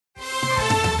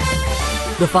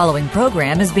The following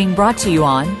program is being brought to you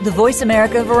on the Voice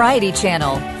America Variety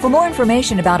Channel. For more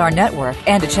information about our network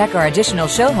and to check our additional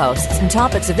show hosts and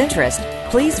topics of interest,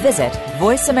 please visit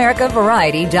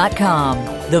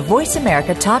voiceamericavariety.com. The Voice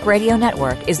America Talk Radio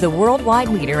Network is the worldwide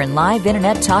leader in live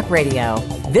Internet talk radio.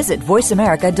 Visit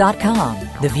voiceamerica.com.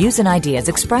 The views and ideas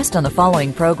expressed on the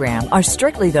following program are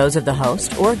strictly those of the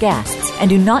host or guests and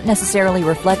do not necessarily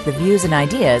reflect the views and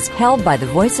ideas held by the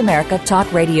Voice America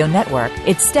Talk Radio Network,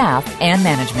 its staff, and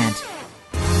management.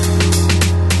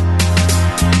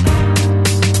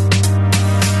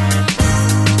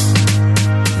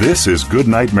 This is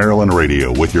Goodnight Maryland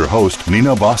Radio with your host,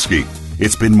 Nina Boski.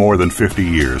 It's been more than 50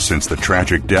 years since the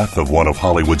tragic death of one of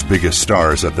Hollywood's biggest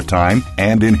stars at the time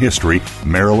and in history,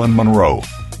 Marilyn Monroe.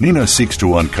 Nina seeks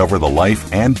to uncover the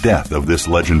life and death of this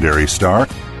legendary star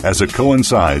as it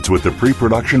coincides with the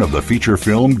pre-production of the feature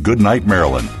film Goodnight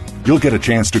Marilyn. You'll get a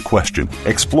chance to question,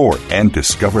 explore, and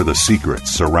discover the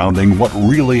secrets surrounding what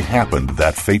really happened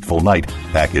that fateful night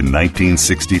back in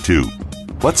 1962.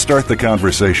 Let's start the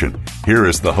conversation. Here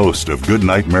is the host of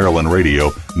Goodnight Maryland Radio,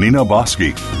 Nina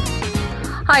Boski.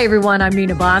 Hi, everyone. I'm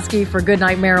Nina Boski for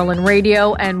Goodnight Maryland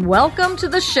Radio, and welcome to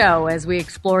the show as we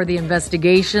explore the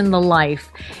investigation, the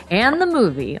life, and the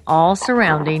movie all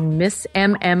surrounding Miss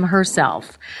M.M.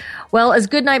 herself. Well, as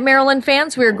Goodnight Maryland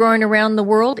fans, we are growing around the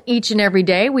world each and every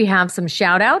day. We have some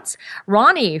shout-outs.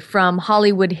 Ronnie from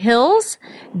Hollywood Hills,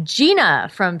 Gina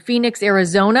from Phoenix,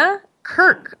 Arizona,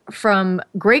 Kirk from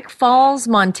Great Falls,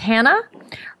 Montana,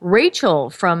 Rachel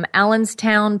from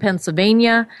Allenstown,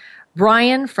 Pennsylvania,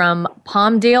 Brian from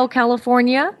Palmdale,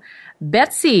 California,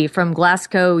 Betsy from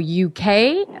Glasgow,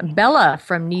 UK, Bella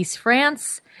from Nice,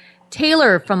 France,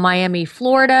 Taylor from Miami,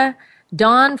 Florida,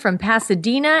 Dawn from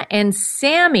Pasadena, and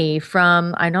Sammy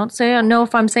from, I don't know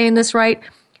if I'm saying this right,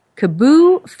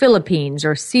 Cebu, Philippines,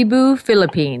 or Cebu,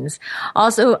 Philippines.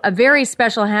 Also, a very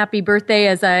special happy birthday,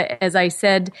 as I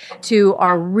said, to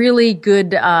our really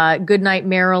good Goodnight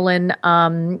Maryland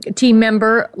team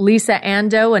member, Lisa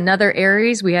Ando, another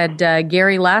Aries. We had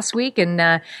Gary last week,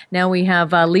 and now we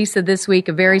have Lisa this week.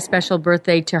 A very special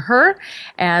birthday to her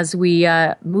as we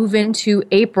move into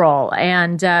April.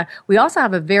 And we also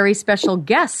have a very special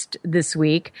guest this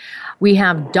week. We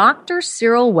have Dr.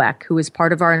 Cyril Wecht, who is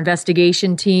part of our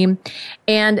investigation team.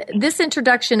 And this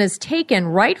introduction is taken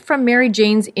right from Mary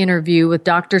Jane's interview with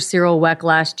Dr. Cyril Wecht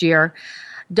last year.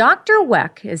 Dr.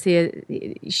 Wecht, as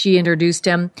she introduced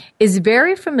him, is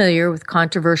very familiar with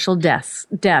controversial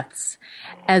deaths.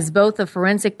 As both a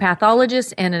forensic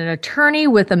pathologist and an attorney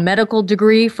with a medical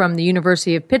degree from the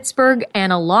University of Pittsburgh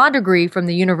and a law degree from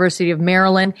the University of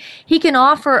Maryland, he can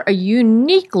offer a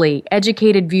uniquely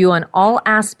educated view on all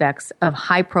aspects of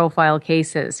high-profile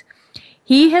cases.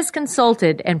 He has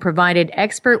consulted and provided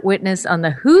expert witness on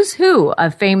the who's who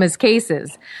of famous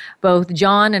cases, both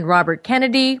John and Robert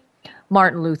Kennedy,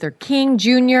 Martin Luther King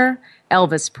Jr.,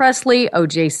 Elvis Presley,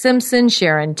 O.J. Simpson,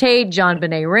 Sharon Tate, John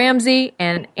Benet Ramsey,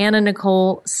 and Anna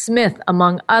Nicole Smith,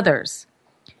 among others.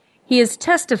 He has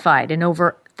testified in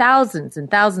over thousands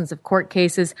and thousands of court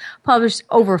cases, published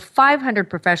over 500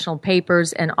 professional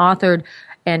papers, and authored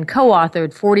and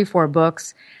co-authored 44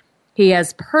 books. He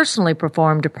has personally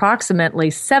performed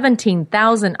approximately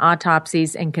 17,000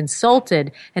 autopsies and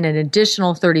consulted in an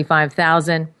additional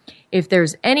 35,000. If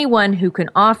there's anyone who can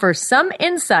offer some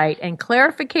insight and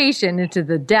clarification into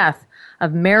the death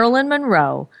of Marilyn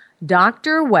Monroe,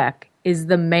 Dr. Wecht is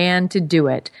the man to do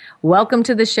it. Welcome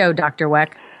to the show, Dr.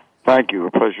 Wecht. Thank you.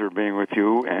 A pleasure being with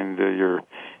you and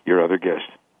your other guest.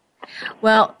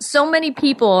 Well, so many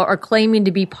people are claiming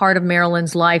to be part of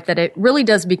Marilyn's life that it really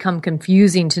does become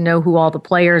confusing to know who all the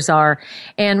players are.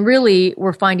 And really,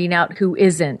 we're finding out who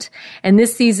isn't. And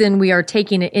this season, we are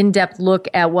taking an in-depth look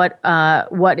at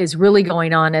what is really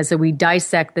going on as we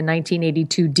dissect the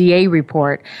 1982 DA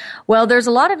report. Well, there's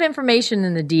a lot of information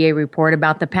in the DA report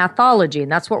about the pathology,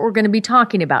 and that's what we're going to be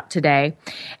talking about today.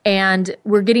 And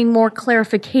we're getting more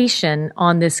clarification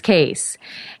on this case.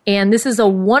 And this is a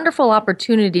wonderful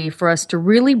opportunity for us to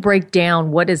really break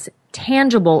down what is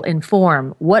tangible in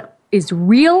form, what is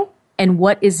real and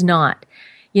what is not.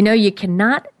 You know, you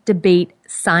cannot debate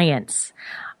science.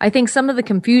 I think some of the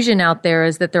confusion out there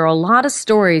is that there are a lot of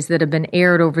stories that have been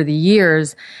aired over the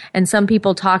years, and some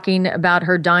people talking about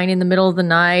her dying in the middle of the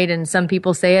night, and some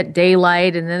people say at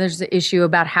daylight, and then there's the issue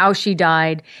about how she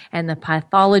died and the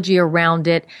pathology around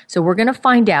it. So we're going to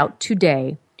find out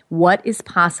today what is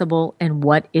possible and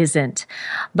what isn't.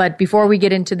 But before we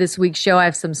get into this week's show, I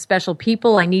have some special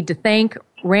people I need to thank.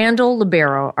 Randall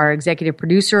Libero, our executive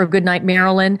producer of Goodnight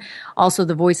Maryland, also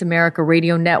the Voice America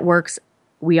Radio Network's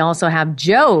We also have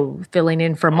Joe filling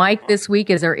in for Mike this week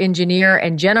as our engineer,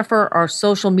 and Jennifer, our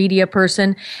social media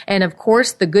person, and of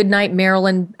course the Goodnight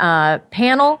Maryland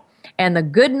panel and the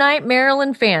Goodnight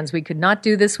Maryland fans. We could not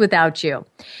do this without you.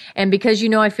 And because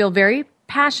I feel very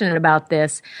passionate about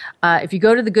this, if you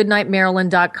go to the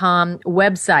goodnightmaryland.com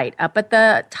website, up at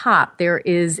the top there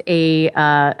is a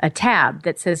tab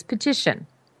that says petition.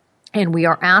 And we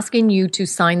are asking you to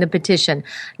sign the petition,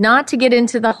 not to get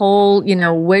into the whole,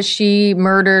 was she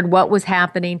murdered? What was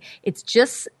happening? It's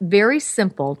just very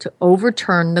simple to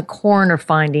overturn the coroner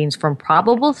findings from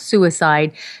probable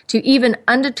suicide to even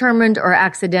undetermined or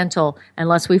accidental,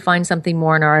 unless we find something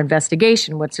more in our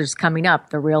investigation, which is coming up,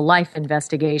 the real life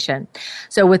investigation.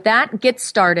 So with that, get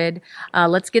started.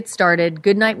 Let's get started.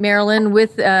 Goodnight Maryland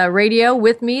with radio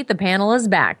with me. The panel is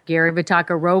back. Gary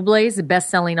Vitacco Robles, the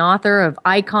best-selling author of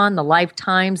Icon, The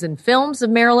Lifetimes and Films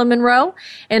of Marilyn Monroe,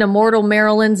 and Immortal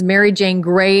Maryland's Marijane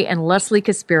Gray and Leslie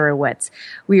Kasperowicz.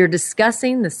 We are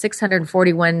discussing the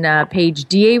 641-page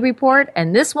DA report,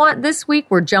 and this week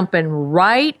we're jumping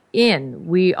right in.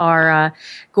 We are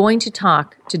going to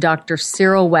talk to Dr.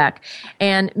 Cyril Wecht.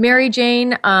 And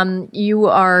Marijane, you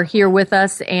are here with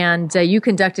us, and you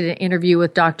conducted an interview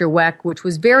with Dr. Wecht, which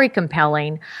was very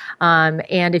compelling.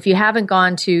 And if you haven't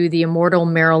gone to the Immortal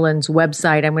Maryland's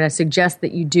website, I'm going to suggest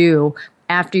that you do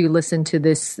after you listen to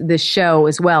this show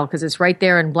as well, because it's right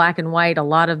there in black and white, a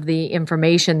lot of the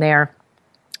information there.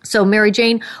 So,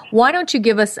 Marijane, why don't you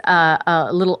give us a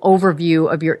little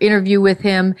overview of your interview with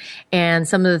him and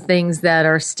some of the things that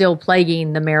are still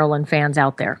plaguing the Maryland fans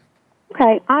out there?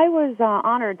 Okay. I was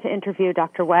honored to interview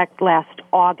Dr. Wecht last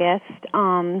August,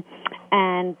 and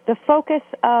the focus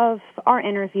of our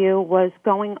interview was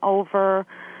going over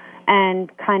and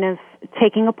kind of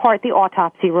taking apart the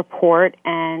autopsy report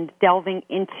and delving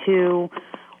into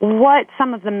what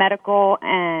some of the medical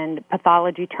and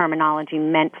pathology terminology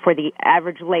meant for the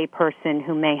average layperson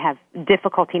who may have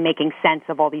difficulty making sense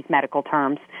of all these medical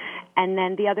terms. And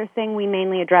then the other thing we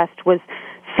mainly addressed was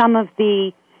some of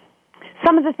the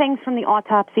things from the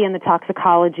autopsy and the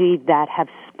toxicology that have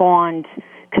spawned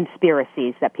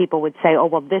conspiracies, that people would say, oh,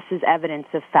 well, this is evidence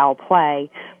of foul play.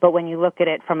 But when you look at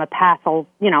it from a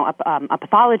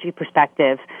pathology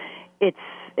perspective,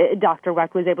 Dr.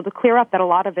 Wecht was able to clear up that a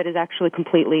lot of it is actually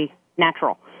completely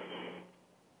natural.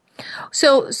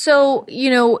 So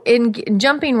in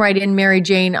jumping right in,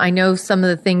 Marijane, I know some of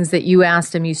the things that you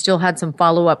asked him. You still had some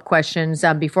follow-up questions.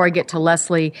 Before I get to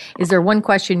Leslie, is there one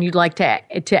question you'd like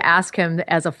to ask him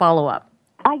as a follow-up?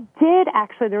 I did,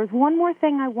 actually. There was one more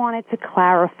thing I wanted to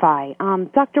clarify.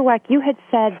 Dr. Wecht, you had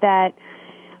said that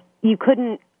you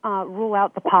couldn't rule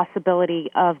out the possibility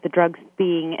of the drugs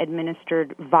being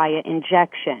administered via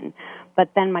injection. But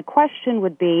then my question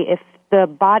would be, if the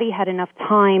body had enough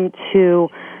time to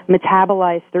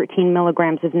metabolize 13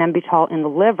 milligrams of Nembutal in the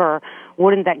liver,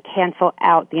 wouldn't that cancel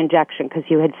out the injection? Because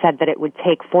you had said that it would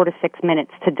take 4 to 6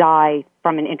 minutes to die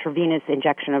from an intravenous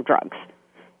injection of drugs.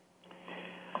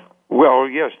 Well,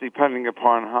 yes, depending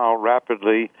upon how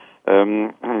rapidly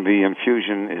the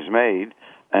infusion is made,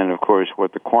 and of course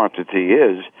what the quantity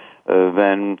is,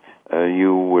 then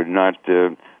you would not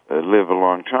live a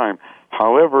long time.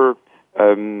 However,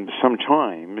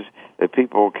 sometimes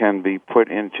people can be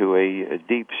put into a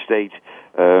deep state,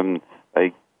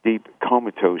 a deep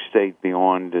comatose state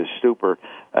beyond stupor,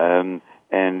 and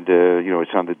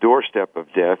it's on the doorstep of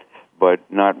death, but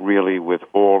not really with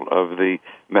all of the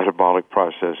metabolic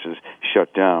processes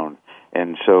shut down.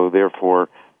 And so, therefore,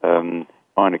 on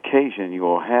occasion, you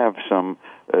will have some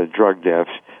drug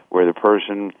deaths where the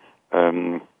person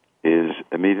is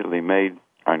immediately made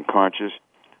unconscious,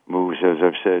 moves, as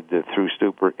I've said, through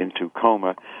stupor into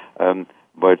coma,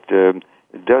 but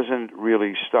doesn't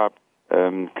really stop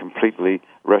completely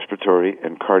respiratory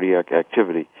and cardiac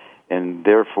activity. And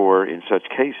therefore, in such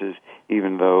cases,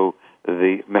 even though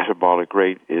the metabolic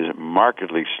rate is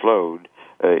markedly slowed,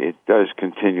 it does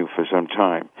continue for some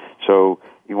time. So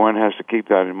one has to keep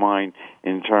that in mind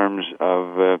in terms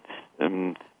of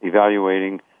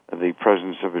evaluating the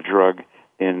presence of a drug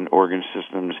in organ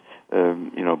systems,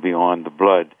 beyond the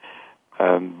blood.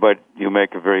 But you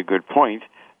make a very good point,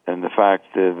 and the fact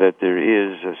that there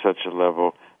is such a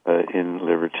level in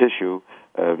liver tissue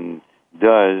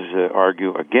does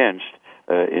argue against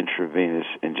intravenous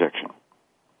injection.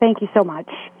 Thank you so much.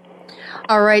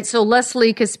 All right. So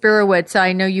Leslie Kasperowicz,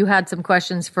 I know you had some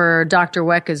questions for Dr.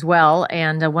 Wecht as well,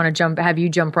 and I want to have you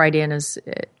jump right in as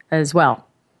well.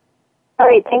 All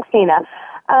right. Thanks, Nina.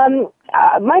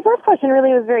 My first question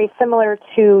really was very similar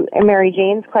to Mary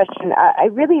Jane's question. I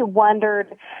really wondered,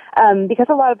 because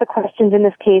a lot of the questions in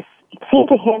this case seem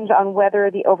to hinge on whether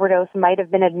the overdose might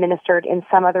have been administered in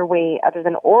some other way other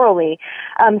than orally,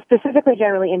 specifically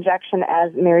generally injection,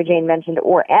 as Mary Jane mentioned,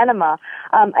 or enema.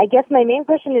 I guess my main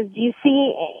question is, do you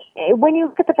see, when you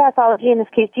look at the pathology in this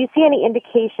case, do you see any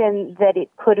indication that it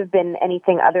could have been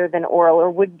anything other than oral, or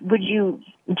would you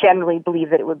generally believe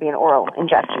that it would be an oral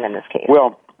injection in this case?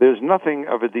 Well, there's nothing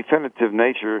of a definitive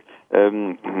nature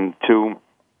to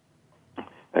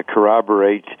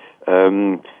corroborate,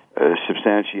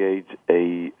 substantiate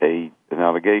an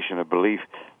allegation, a belief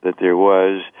that there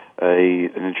was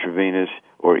an intravenous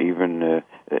or even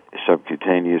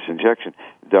subcutaneous injection.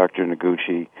 Dr.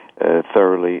 Noguchi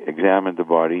thoroughly examined the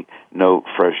body. No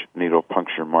fresh needle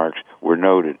puncture marks were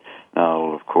noted.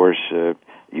 Now, of course,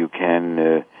 you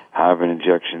can have an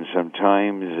injection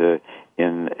sometimes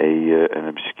in an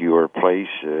obscure place,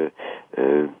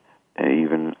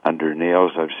 even under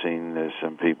nails. I've seen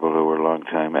some people who are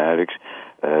long-time addicts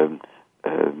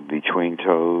between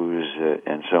toes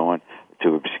and so on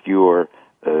to obscure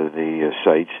the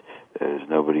sites, as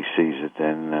nobody sees it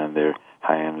then on their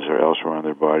hands or elsewhere on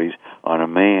their bodies. On a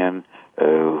man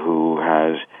who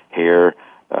has hair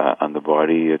on the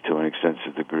body to an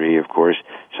extensive degree, of course,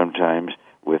 sometimes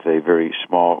with a very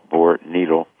small bore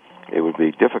needle, it would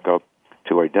be difficult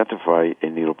to identify a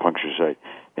needle puncture site.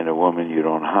 In a woman, you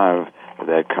don't have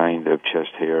that kind of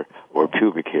chest hair or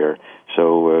pubic hair,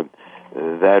 so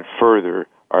that further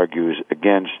argues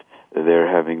against there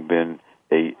having been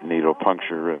a needle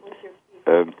puncture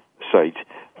site.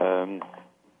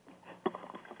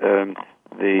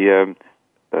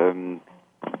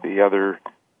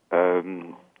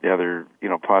 The other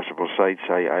possible sites,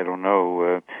 I don't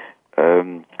know.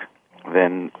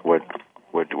 Then what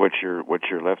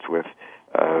you're left with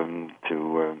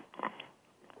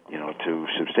to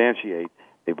substantiate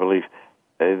a belief.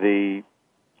 The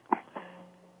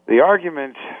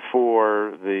argument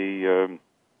for the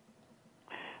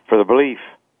belief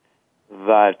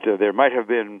that there might have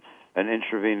been an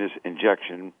intravenous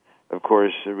injection, of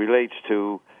course, relates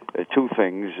to two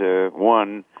things.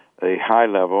 One, a high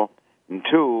level, and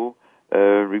two,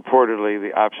 reportedly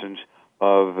the absence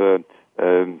of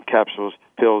capsules,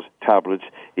 pills, tablets,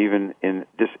 even in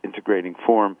disintegrating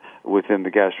form within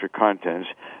the gastric contents,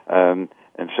 and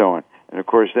so on. And of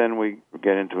course, then we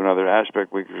get into another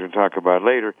aspect we can talk about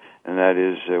later, and that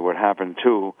is what happened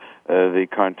to the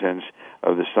contents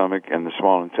of the stomach and the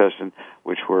small intestine,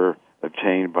 which were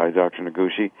obtained by Dr.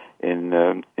 Noguchi in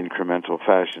incremental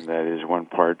fashion. That is, one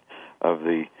part of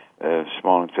the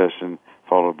small intestine,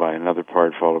 followed by another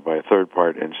part, followed by a third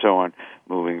part, and so on,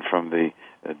 moving from the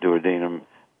duodenum,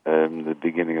 the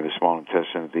beginning of the small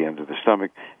intestine at the end of the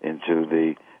stomach, into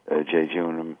the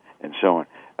jejunum, and so on.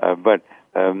 But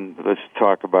let's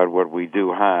talk about what we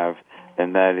do have,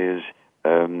 and that is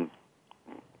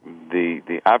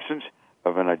the absence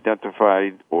of an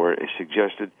identified or a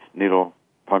suggested needle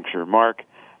puncture mark.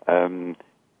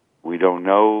 We don't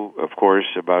know, of course,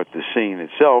 about the scene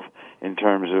itself in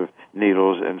terms of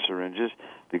needles and syringes,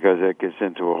 because that gets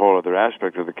into a whole other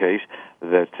aspect of the case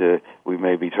that we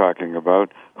may be talking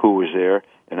about: who was there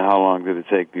and how long did it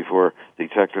take before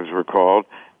detectives were called,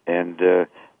 and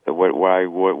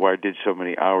why did so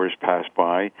many hours pass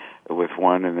by with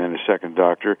one and then a second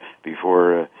doctor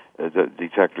before the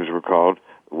detectives were called?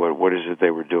 What is it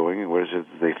they were doing, and what is it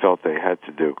they felt they had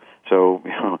to do? So,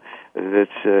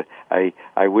 that's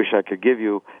I wish I could give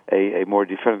you a more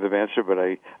definitive answer, but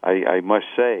I must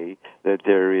say that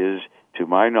there is, to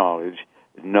my knowledge,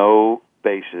 no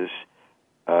basis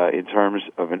in terms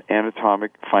of an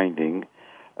anatomic finding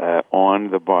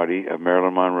on the body of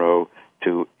Marilyn Monroe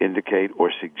to indicate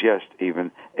or suggest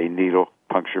even a needle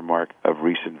puncture mark of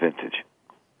recent vintage.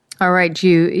 All right,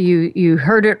 you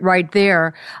heard it right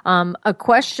there. A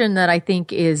question that I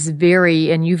think is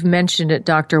and you've mentioned it,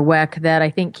 Dr. Wecht, that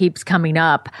I think keeps coming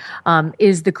up,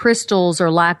 is the crystals or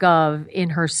lack of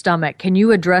in her stomach. Can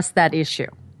you address that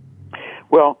issue?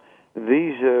 Well,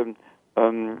 these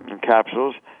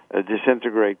capsules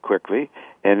disintegrate quickly,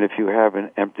 and if you have an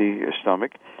empty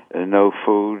stomach, no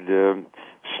food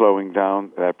slowing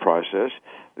down that process,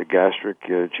 the gastric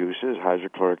juices,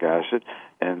 hydrochloric acid,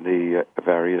 and the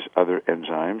various other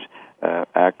enzymes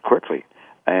act quickly.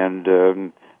 And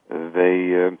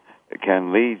they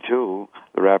can lead to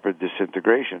the rapid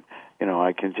disintegration.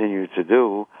 I continue to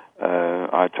do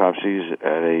autopsies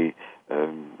at a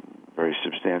very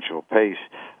substantial pace.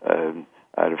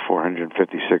 Out of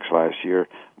 456 last year,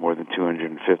 more than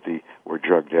 250 were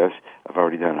drug deaths. I've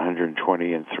already done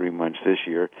 120 in 3 months this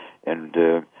year, and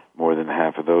more than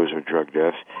half of those are drug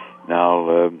deaths.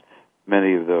 Now,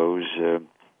 many of those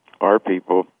are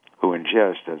people who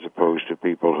ingest as opposed to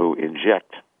people who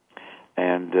inject.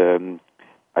 And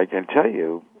I can tell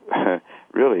you,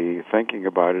 really thinking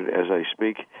about it as I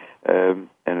speak and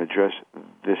address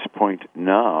this point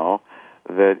now,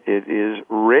 that it is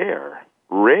rare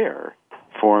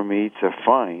for me to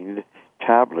find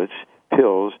tablets,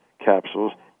 pills,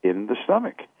 capsules in the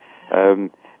stomach.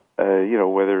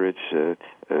 Whether it's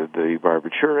the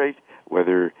barbiturate,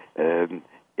 whether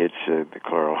it's the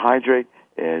chloral hydrate,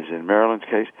 as in Marilyn's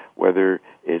case, whether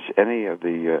it's any of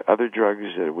the other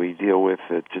drugs that we deal with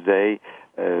today,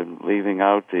 leaving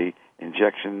out the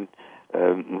injection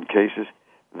cases,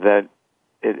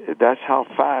 that's how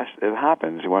fast it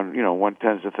happens. When one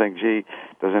tends to think, gee,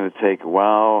 doesn't it take a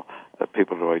while?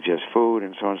 People to digest food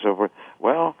and so on and so forth.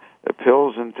 Well,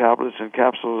 pills and tablets and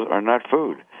capsules are not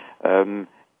food, and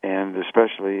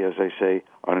especially, as I say,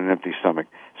 on an empty stomach.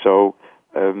 So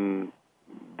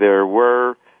there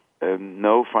were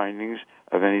no findings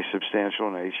of any substantial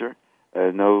nature,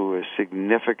 no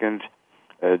significant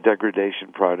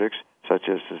degradation products, such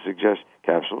as to suggest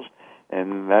capsules,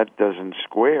 and that doesn't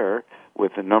square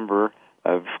with the number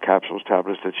of capsules,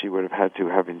 tablets that she would have had to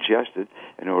have ingested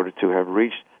in order to have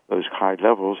reached those high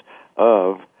levels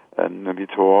of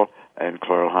Nembutal and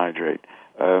chloral hydrate.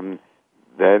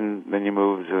 Then you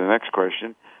move to the next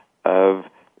question of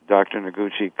Dr.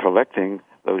 Noguchi collecting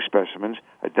those specimens,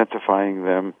 identifying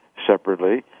them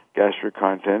separately, gastric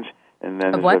contents, and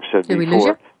then, as I've said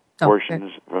before,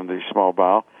 portions from the small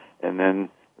bowel, and then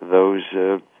those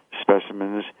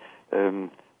specimens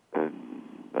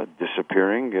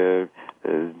disappearing,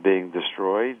 being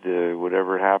destroyed,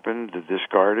 whatever happened,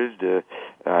 discarded.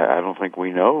 I don't think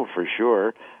we know for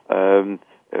sure.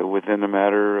 Within a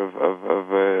matter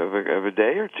of a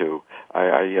day or two,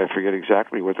 I forget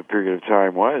exactly what the period of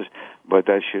time was, but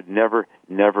that should never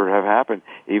have happened,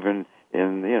 even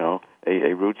in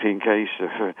a routine case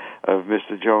of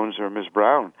Mr. Jones or Miss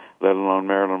Brown, let alone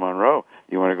Marilyn Monroe.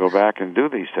 You want to go back and do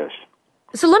these tests.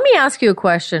 So let me ask you a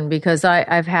question, because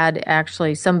I've had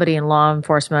actually somebody in law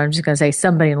enforcement, I'm just going to say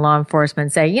somebody in law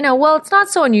enforcement say, well, it's not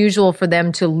so unusual for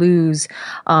them to lose,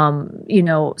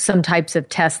 some types of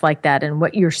tests like that. And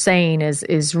what you're saying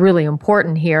is really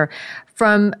important here.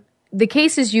 From the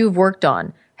cases you've worked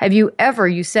on, have you ever,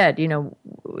 you said,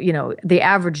 the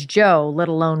average Joe, let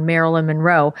alone Marilyn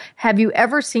Monroe, have you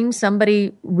ever seen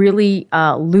somebody really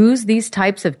lose these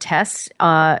types of tests,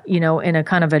 in a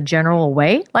kind of a general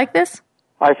way like this?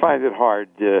 I find it hard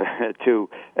to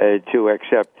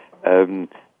accept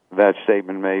that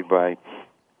statement made by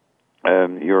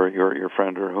your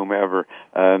friend or whomever,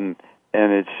 and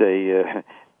it's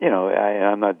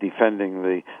I'm not defending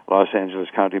the Los Angeles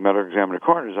County Medical Examiner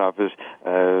Coroner's Office.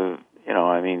 I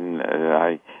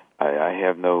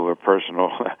have no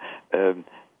personal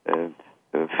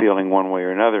feeling one way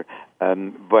or another,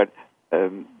 but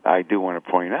I do want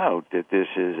to point out that this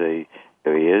is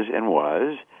and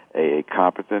was a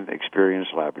competent,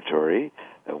 experienced laboratory,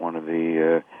 one of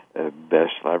the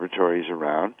best laboratories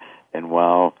around. And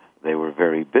while they were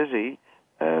very busy,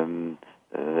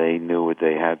 they knew what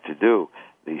they had to do.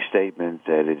 The statement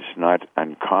that it's not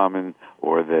uncommon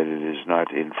or that it is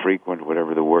not infrequent,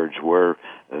 whatever the words were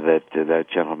that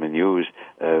gentleman used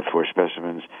for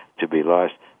specimens to be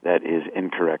lost, that is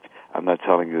incorrect. I'm not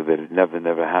telling you that it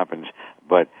never happens,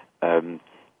 but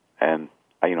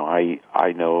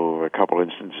I know a couple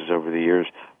instances over the years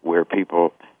where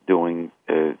people doing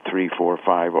 3, 4,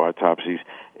 5 autopsies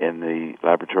in the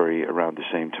laboratory around the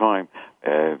same time.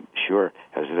 Sure,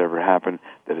 has it ever happened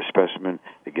that a specimen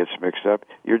that gets mixed up?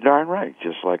 You're darn right,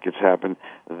 just like it's happened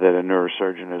that a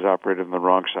neurosurgeon has operated on the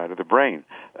wrong side of the brain.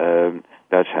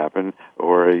 That's happened,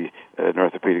 or an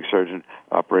orthopedic surgeon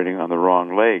operating on the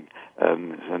wrong leg.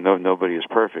 So nobody is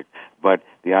perfect. But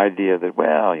the idea that,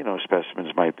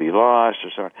 specimens might be lost or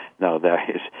so on, no,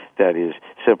 that is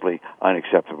simply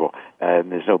unacceptable.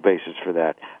 And there's no basis for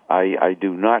that. I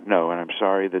do not know, and I'm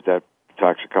sorry that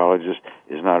toxicologist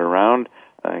is not around.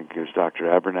 I think it was Dr.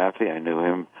 Abernathy. I knew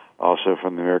him also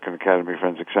from the American Academy of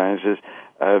Forensic Sciences.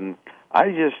 I'm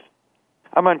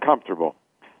uncomfortable.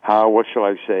 What shall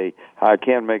I say? I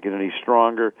can't make it any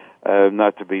stronger,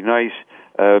 not to be nice,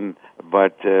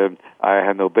 but I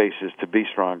have no basis to be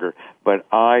stronger. But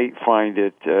I find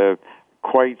it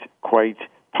quite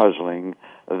puzzling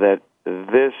that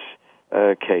this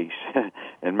case,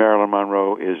 and Marilyn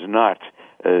Monroe is not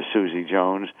Susie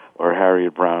Jones or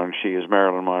Harriet Brown. She is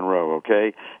Marilyn Monroe,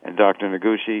 okay? And Dr.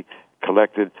 Noguchi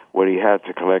collected what he had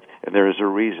to collect, and there is a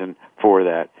reason for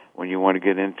that. When you want to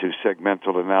get into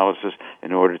segmental analysis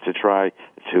in order to try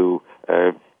to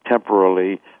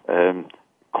temporally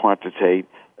quantitate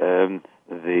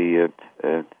the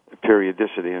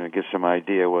periodicity, and it gives some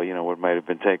idea, well, what might have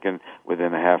been taken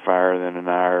within a half hour, then an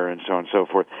hour, and so on and so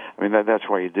forth. I mean, that's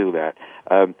why you do that.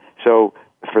 So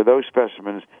for those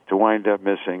specimens to wind up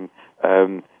missing,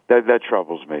 that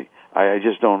troubles me. I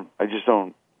just don't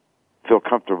feel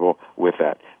comfortable with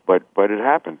that. But it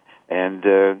happened, and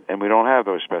we don't have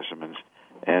those specimens,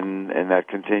 and that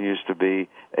continues to be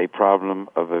a problem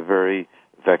of a very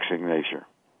vexing nature.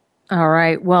 All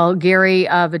right. Well, Gary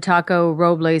Vitacco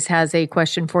Robles has a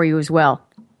question for you as well.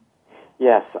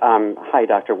 Yes. Hi,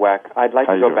 Dr. Wecht. I'd like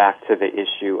to go back to the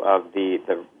issue of the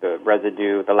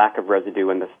residue, the lack of residue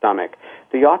in the stomach.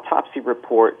 The autopsy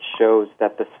report shows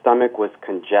that the stomach was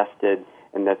congested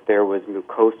and that there was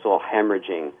mucosal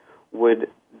hemorrhaging. Would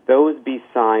those be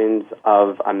signs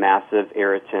of a massive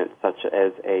irritant such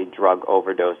as a drug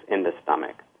overdose in the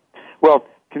stomach? Well,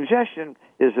 congestion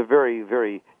is a very,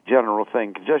 very general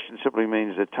thing. Congestion simply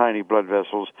means that tiny blood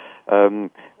vessels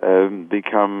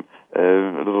become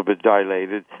a little bit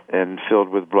dilated and filled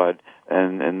with blood,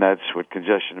 and that's what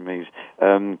congestion means.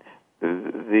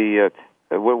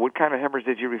 What kind of hemorrhage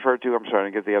did you refer to? I'm sorry, I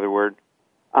didn't get the other word.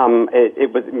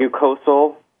 It was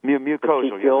mucosal.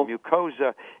 Mucosal. Yeah.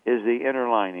 Mucosa is the inner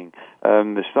lining.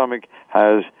 The stomach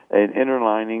has an inner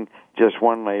lining, just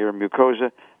one layer of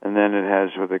mucosa, and then it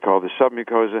has what they call the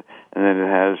submucosa, and then it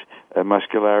has a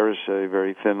muscularis, a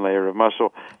very thin layer of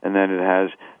muscle, and then it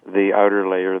has the outer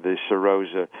layer, the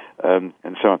serosa,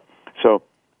 and so on. So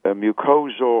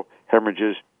mucosal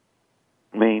hemorrhages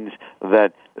means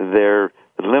that they're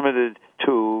limited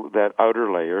to that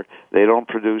outer layer. They don't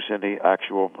produce any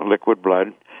actual liquid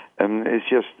blood. And it's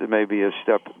just maybe a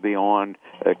step beyond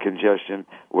congestion,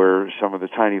 where some of the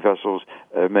tiny vessels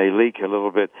may leak a little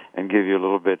bit and give you a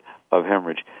little bit of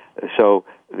hemorrhage. So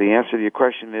the answer to your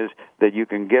question is that you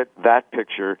can get that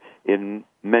picture in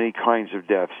many kinds of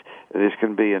deaths. This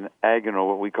can be an agonal,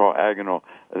 what we call agonal.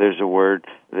 There's a word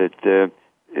that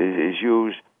is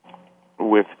used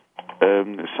with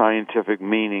scientific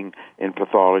meaning in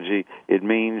pathology. It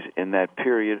means in that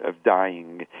period of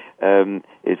dying.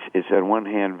 It's on one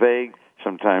hand vague.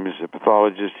 Sometimes the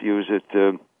pathologists use it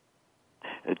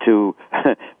to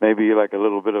maybe like a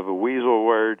little bit of a weasel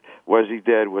word. Was he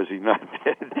dead? Was he not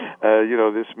dead?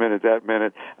 This minute, that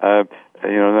minute.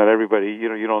 Not everybody.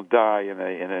 You don't die in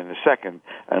a second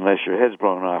unless your head's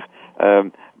blown off.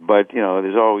 But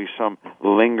there's always some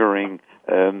lingering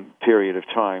period of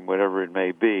time, whatever it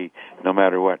may be, no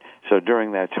matter what. So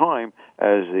during that time,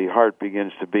 as the heart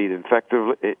begins to beat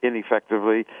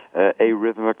ineffectively,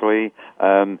 arrhythmically,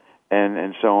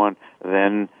 and so on,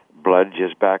 then blood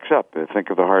just backs up. Think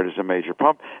of the heart as a major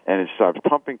pump, and it stops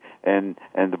pumping, and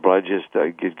the blood just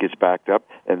gets backed up,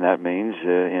 and that means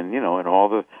in all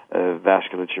the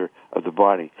vasculature of the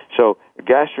body. So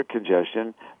gastric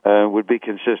congestion would be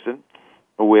consistent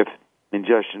with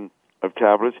ingestion of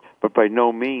tablets, but by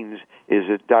no means is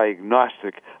it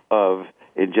diagnostic of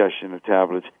ingestion of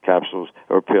tablets, capsules,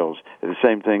 or pills. The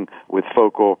same thing with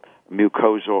focal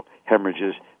mucosal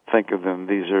hemorrhages. Think of them.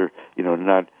 These are,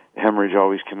 not hemorrhage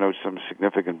always connotes some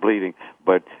significant bleeding,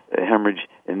 but hemorrhage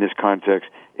in this context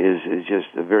is just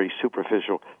a very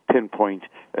superficial pinpoint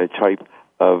type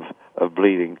of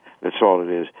bleeding. That's all it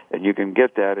is. And you can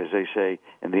get that, as they say,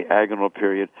 in the agonal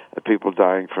period of people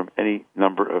dying from any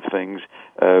number of things,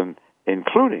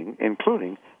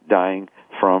 including dying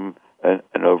from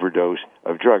an overdose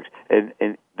of drugs. And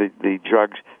the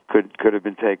drugs could have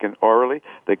been taken orally.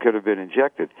 They could have been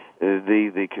injected.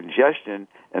 The congestion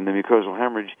and the mucosal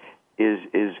hemorrhage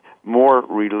is more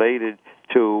related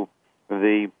to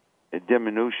the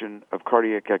diminution of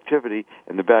cardiac activity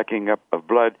and the backing up of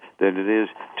blood than it is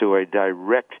to a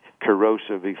direct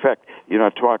corrosive effect. You're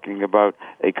not talking about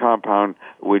a compound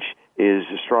which is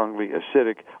strongly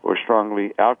acidic or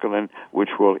strongly alkaline, which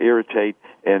will irritate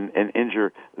and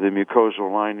injure the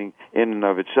mucosal lining in and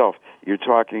of itself. You're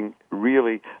talking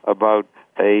really about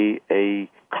a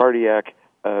cardiac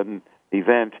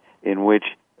event in which,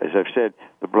 as I've said,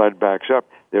 the blood backs up,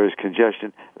 there is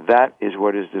congestion. That is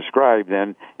what is described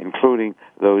then, including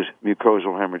those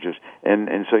mucosal hemorrhages.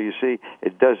 And so you see,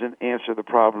 it doesn't answer the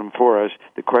problem for us,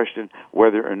 the question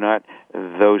whether or not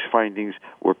those findings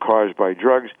were caused by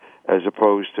drugs as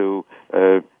opposed to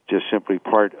just simply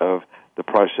part of the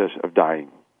process of dying.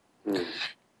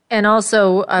 And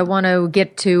also, I want to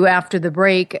get to, after the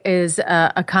break, is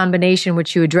a combination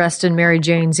which you addressed in Mary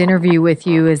Jane's interview with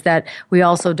you, is that we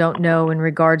also don't know in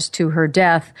regards to her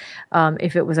death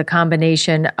if it was a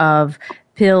combination of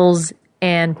pills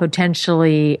and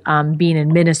potentially being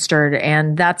administered.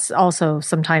 And that's also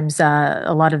sometimes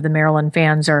a lot of the Maryland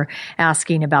fans are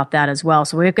asking about that as well.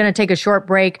 So we're going to take a short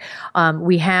break.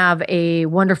 We have a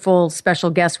wonderful special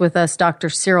guest with us, Dr.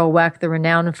 Cyril Wecht, the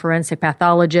renowned forensic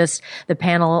pathologist. The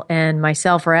panel and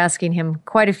myself are asking him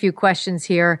quite a few questions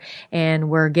here, and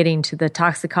we're getting to the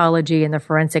toxicology and the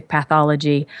forensic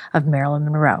pathology of Marilyn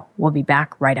Monroe. We'll be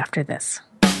back right after this.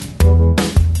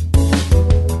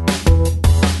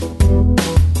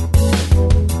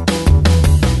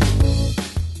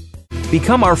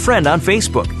 Become our friend on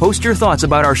Facebook. Post your thoughts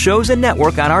about our shows and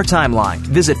network on our timeline.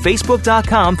 Visit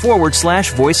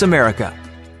facebook.com/Voice America.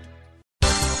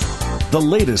 The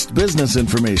latest business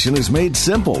information is made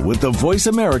simple with the Voice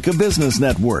America Business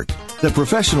Network. The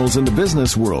professionals in the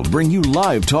business world bring you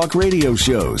live talk radio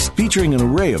shows featuring an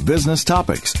array of business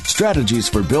topics, strategies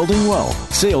for building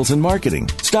wealth, sales and marketing,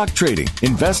 stock trading,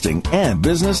 investing, and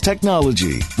business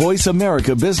technology. Voice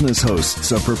America Business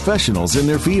hosts are professionals in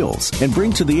their fields and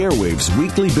bring to the airwaves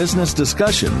weekly business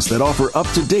discussions that offer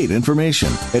up-to-date information,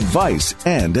 advice,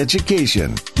 and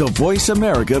education. The Voice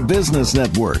America Business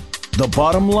Network. The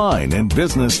bottom line in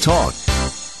business talk.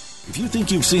 If you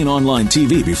think you've seen online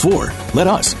TV before, let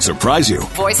us surprise you.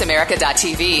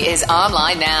 VoiceAmerica.tv is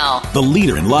online now. The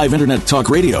leader in live internet talk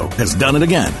radio has done it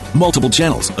again. Multiple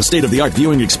channels, a state-of-the-art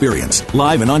viewing experience,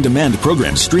 live and on-demand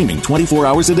programs streaming 24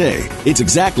 hours a day. It's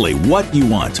exactly what you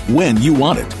want, when you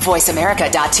want it.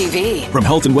 VoiceAmerica.tv. From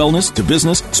health and wellness to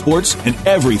business, sports, and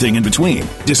everything in between.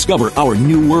 Discover our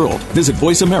new world. Visit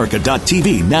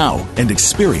VoiceAmerica.tv now and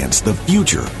experience the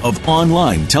future of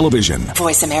online television.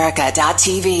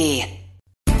 VoiceAmerica.tv.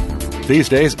 These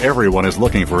days, everyone is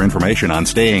looking for information on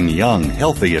staying young,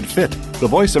 healthy, and fit. The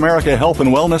Voice America Health and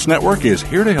Wellness Network is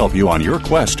here to help you on your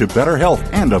quest to better health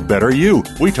and a better you.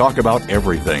 We talk about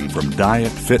everything from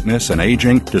diet, fitness, and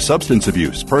aging to substance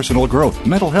abuse, personal growth,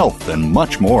 mental health, and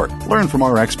much more. Learn from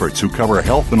our experts who cover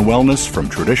health and wellness from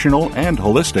traditional and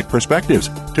holistic perspectives.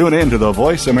 Tune in to the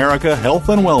Voice America Health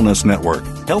and Wellness Network.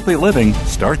 Healthy living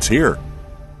starts here.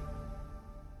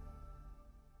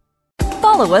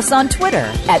 Follow us on Twitter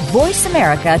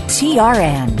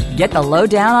 @VoiceAmericaTRN. Get the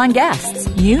lowdown on guests,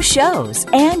 new shows,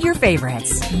 and your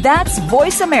favorites. That's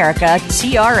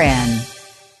VoiceAmericaTRN.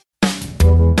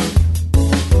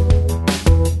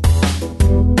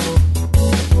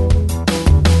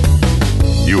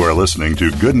 You are listening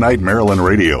to Goodnight Maryland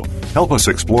Radio. Help us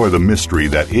explore the mystery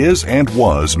that is and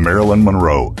was Marilyn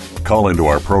Monroe. Call into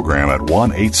our program at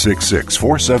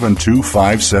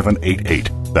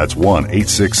 1-866-472-5788. That's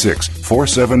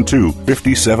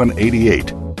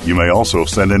 1-866-472-5788. You may also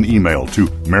send an email to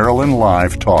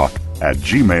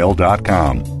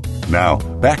marylandlivetalk@gmail.com. Now,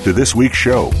 back to this week's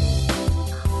show.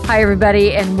 Hi,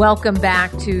 everybody, and welcome back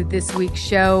to this week's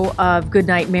show of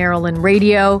Goodnight Maryland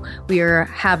Radio. We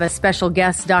have a special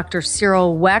guest, Dr.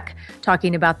 Cyril Wecht,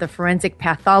 talking about the forensic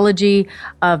pathology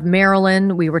of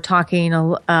Marilyn. We were talking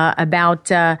about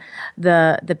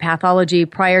the pathology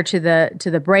prior to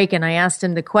the break, and I asked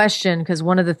him the question because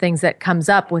one of the things that comes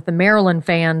up with the Maryland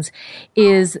fans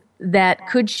is that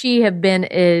could she have been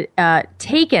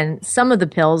taken some of the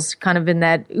pills kind of in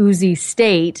that oozy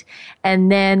state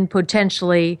and then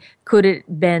potentially could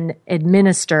it been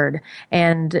administered?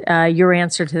 And your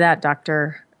answer to that,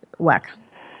 Dr. Wecht.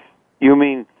 You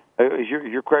mean, is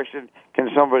your question, can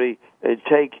somebody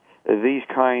take these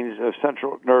kinds of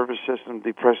central nervous system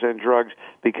depressant drugs,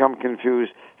 become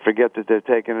confused, forget that they're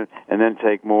taking it, and then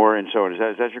take more, and so on?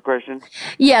 Is that your question?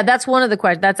 Yeah, that's one of the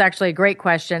questions. That's actually a great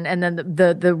question. And then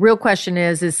the real question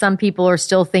is some people are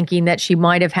still thinking that she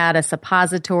might have had a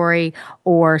suppository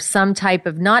or some type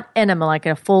of, not enema, like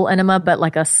a full enema, but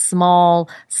like a small,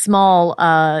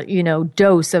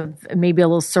 dose of maybe a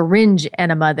little syringe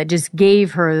enema that just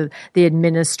gave her the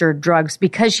administered drugs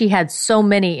because she had so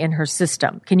many in her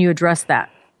system. Can you address that?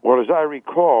 Well, as I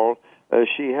recall,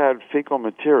 she had fecal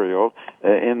material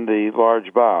in the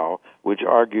large bowel, which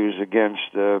argues against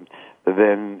then,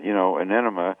 an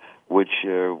enema, which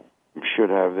should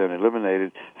have then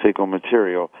eliminated fecal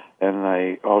material. And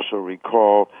I also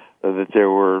recall that there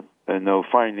were no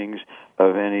findings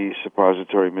of any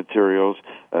suppository materials,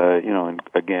 and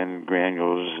again,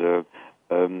 granules,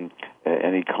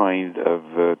 any kind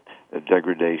of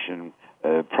degradation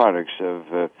products of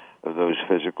those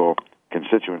physical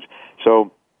constituents.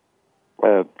 So,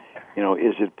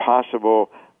 is it possible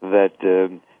that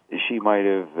she might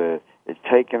have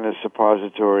taken a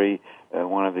suppository,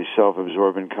 one of the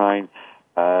self-absorbent kind?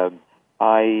 I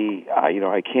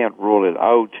can't rule it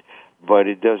out, but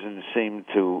it doesn't seem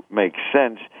to make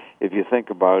sense if you think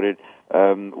about it.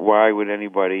 Why would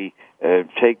anybody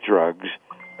take drugs,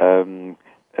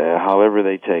 however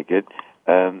they take it,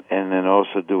 and then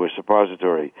also do a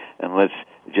suppository. And let's,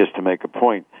 just to make a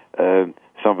point,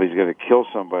 somebody's going to kill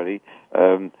somebody,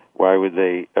 why would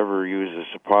they ever use a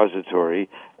suppository?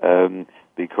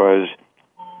 Because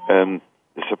the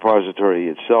suppository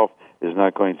itself is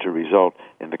not going to result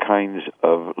in the kinds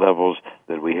of levels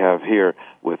that we have here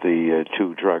with the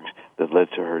 2 drugs that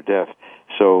led to her death.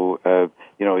 So,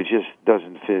 it just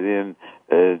doesn't fit in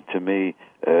to me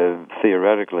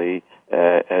theoretically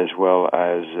as well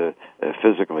as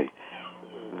physically.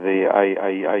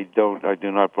 I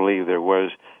do not believe there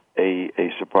was a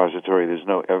suppository. There's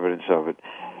no evidence of it.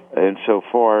 And so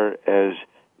far as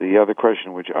the other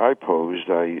question which I posed,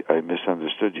 I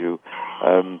misunderstood you.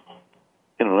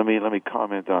 Let me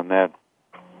comment on that.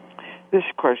 This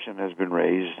question has been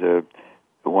raised.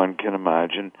 One can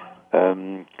imagine,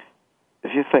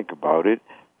 if you think about it,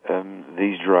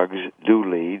 these drugs do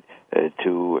lead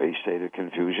to a state of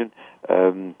confusion.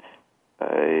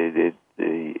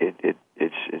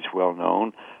 It's well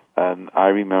known. I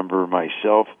remember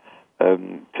myself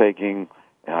taking,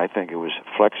 I think it was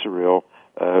Flexeril,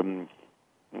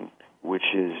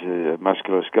 which is a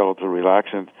musculoskeletal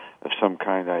relaxant of some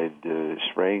kind. I had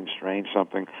strained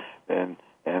something, and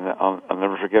I'll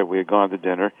never forget, we had gone to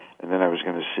dinner, and then I was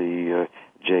going to see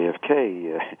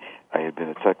JFK. I had been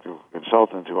a technical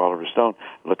consultant to Oliver Stone,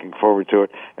 looking forward to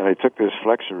it, and I took this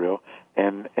Flexeril,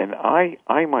 and I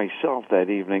myself that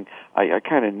evening, I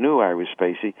kind of knew I was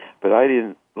spacey, but I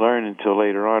didn't learn until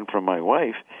later on from my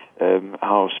wife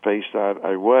how spaced out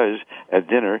I was at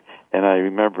dinner, and I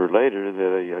remember later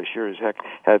that I sure as heck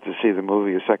had to see the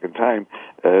movie a second time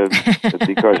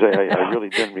because I really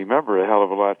didn't remember a hell of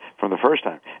a lot from the first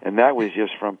time, and that was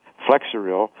just from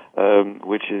Flexeril,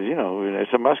 which is,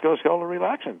 it's a musculoskeletal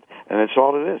relaxant, and that's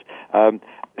all it is. I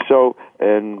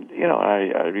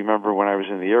remember when I was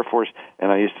in the Air Force,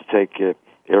 and I used to take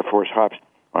Air Force hops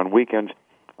on weekends.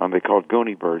 They called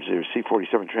Goonie Birds. They were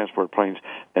C-47 transport planes,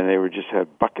 and they just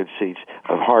had bucket seats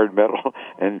of hard metal.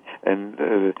 And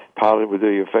the pilot would do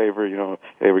you a favor.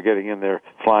 They were getting in their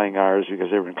flying hours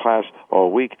because they were in class all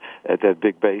week at that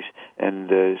big base. And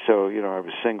so I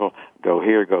was single, go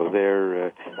here, go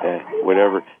there,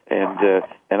 whatever. And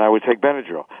I would take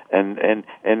Benadryl, and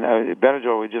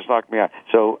Benadryl would just knock me out.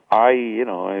 So I'm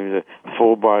a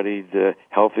full-bodied,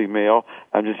 healthy male.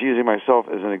 I'm just using myself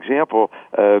as an example,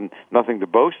 nothing to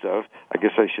boast of. I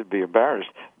guess I should be embarrassed.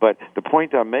 But the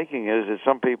point I'm making is that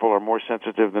some people are more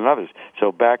sensitive than others.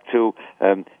 So back to,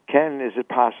 is it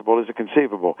possible, is it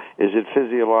conceivable, is it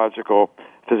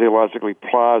physiologically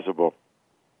plausible?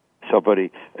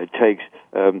 Somebody takes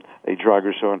a drug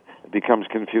or so and becomes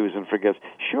confused and forgets.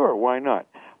 Sure, why not?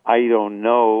 I don't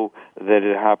know that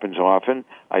it happens often.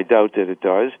 I doubt that it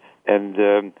does. And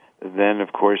then,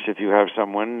 of course, if you have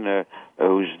someone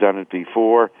who's done it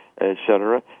before,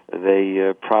 etc.,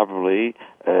 they probably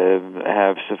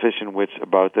have sufficient wits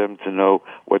about them to know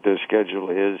what their schedule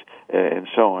is, and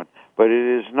so on. But it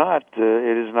is not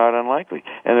unlikely.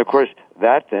 And of course,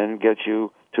 that then gets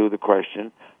you to the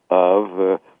question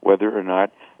of whether or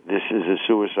not this is a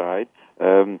suicide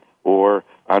or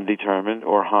undetermined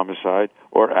or homicide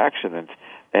or accident.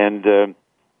 And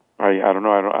I don't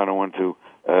know. I don't want to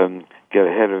get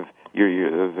ahead of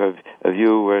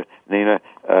you, Nina.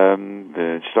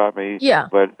 Stop me. Yeah.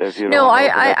 But if you no, don't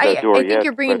I think yet,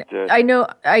 you're bringing. But, I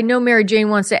know. Mary Jane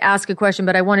wants to ask a question,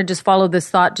 but I want to just follow this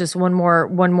thought just one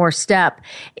more step.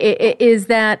 Is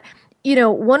that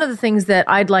one of the things that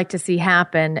I'd like to see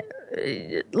happen.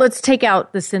 Let's take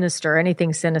out the sinister,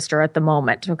 anything sinister at the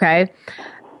moment, okay?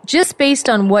 Just based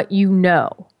on what you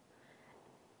know,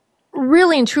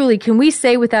 really and truly, can we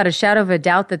say without a shadow of a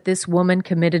doubt that this woman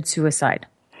committed suicide?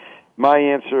 My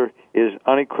answer is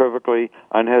unequivocally,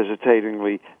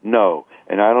 unhesitatingly, no.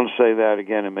 And I don't say that,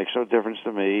 again, it makes no difference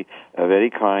to me of any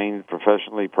kind,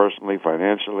 professionally, personally,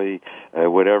 financially,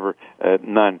 whatever,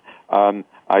 none.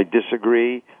 I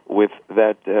disagree with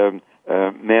that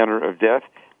manner of death.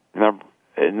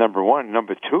 Number one.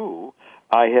 Number two,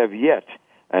 I have yet,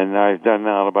 and I've done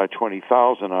now about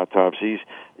 20,000 autopsies.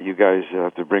 You guys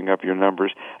have to bring up your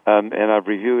numbers. And I've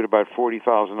reviewed about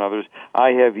 40,000 others. I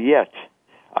have yet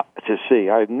to see,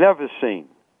 I have never seen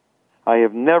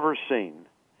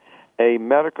a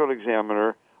medical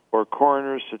examiner or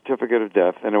coroner's certificate of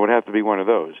death, and it would have to be one of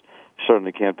those.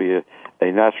 Certainly can't be a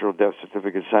natural death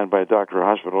certificate signed by a doctor or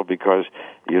hospital because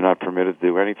you're not permitted to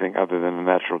do anything other than a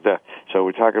natural death. So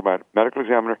we're talking about medical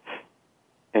examiner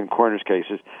and coroner's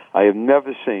cases. I have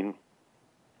never seen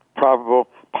probable,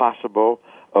 possible,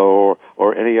 or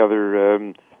any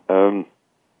other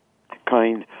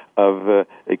kind of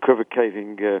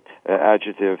equivocating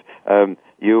adjective.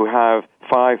 You have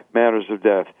 5 manners of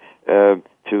death.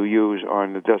 to use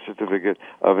on the death certificate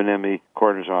of an ME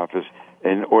coroner's office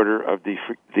in order of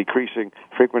decreasing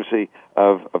frequency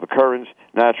of occurrence,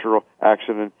 natural,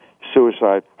 accident,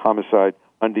 suicide, homicide,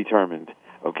 undetermined.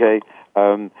 Okay,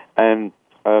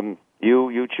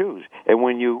 you choose, and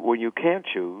when you can't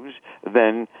choose,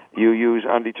 then you use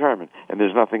undetermined, and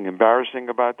there's nothing embarrassing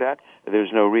about that.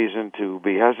 There's no reason to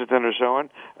be hesitant or so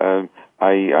on.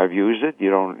 I've used it. You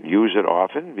don't use it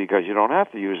often because you don't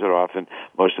have to use it often.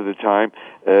 Most of the time,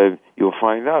 you'll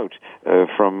find out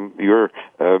from your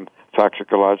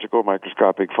toxicological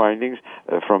microscopic findings,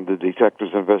 from the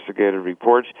detectives' investigative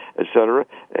reports, etc.,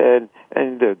 and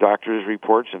the doctors'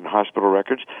 reports and hospital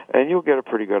records, and you'll get a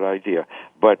pretty good idea.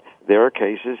 But there are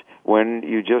cases when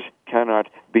you just cannot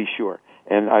be sure,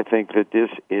 and I think that this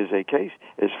is a case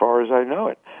as far as I know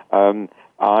it.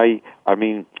 I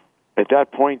mean, at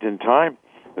that point in time,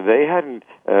 they hadn't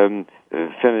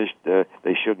finished.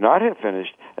 They should not have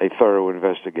finished a thorough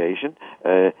investigation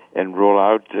and rule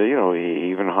out,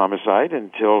 even homicide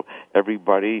until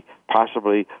everybody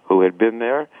possibly who had been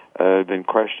there been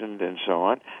questioned and so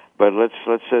on. But let's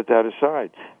set that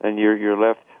aside, and you're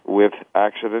left with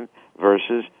accident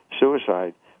versus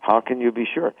suicide. How can you be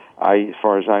sure? As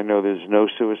far as I know, there's no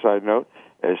suicide note,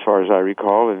 as far as I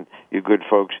recall, and you good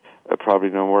folks probably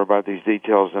know more about these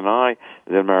details than I.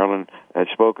 That Marilyn had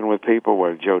spoken with people,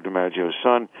 Joe DiMaggio's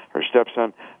son, her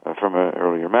stepson, from an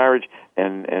earlier marriage,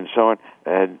 and so on,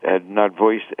 had not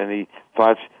voiced any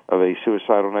thoughts of a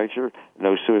suicidal nature,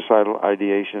 no suicidal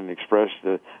ideation expressed,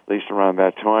 at least around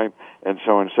that time, and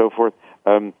so on and so forth.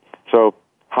 So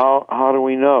how do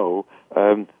we know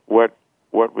what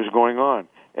was going on,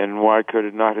 and why could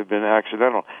it not have been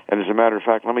accidental? And as a matter of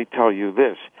fact, let me tell you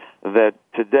this, that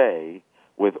today,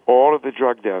 with all of the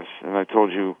drug deaths, and I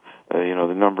told you,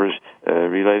 the numbers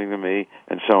relating to me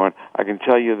and so on, I can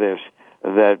tell you this,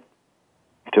 that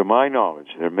to my knowledge,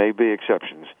 there may be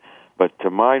exceptions, but to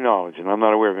my knowledge, and I'm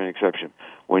not aware of any exception,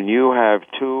 when you have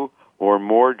 2 or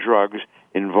more drugs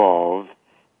involved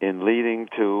in leading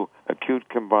to acute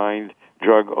combined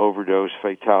drug overdose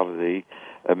fatality,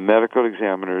 medical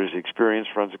examiners,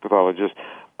 experienced forensic pathologists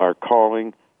are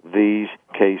calling these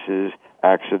cases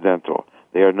accidental.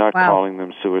 They are not calling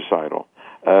them suicidal.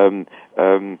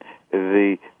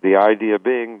 The idea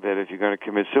being that if you're going to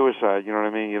commit suicide, you know what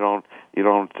I mean, you don't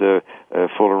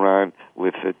fool around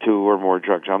with 2 or more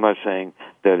drugs. I'm not saying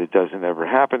that it doesn't ever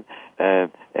happen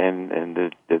and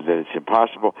that it's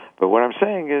impossible. But what I'm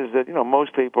saying is that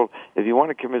most people, if you want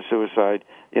to commit suicide,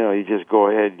 you just go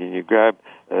ahead and you grab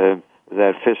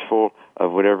that fistful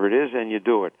of whatever it is and you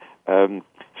do it.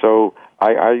 So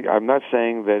I'm not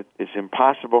saying that it's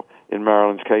impossible in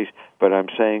Marilyn's case, but I'm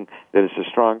saying that it's a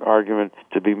strong argument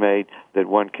to be made that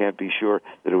one can't be sure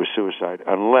that it was suicide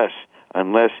unless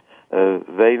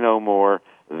they know more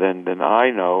than I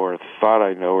know, or thought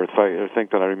I know, or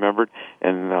think that I remembered.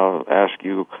 And I'll ask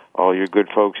you, all your good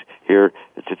folks here,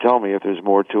 to tell me if there's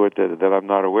more to it that I'm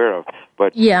not aware of.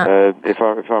 But if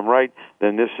I'm right,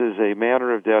 then this is a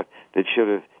manner of death that should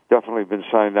have definitely been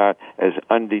signed out as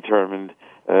undetermined,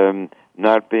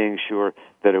 not being sure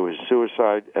that it was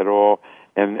suicide at all.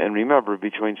 And remember,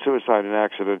 between suicide and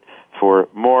accident, for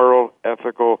moral,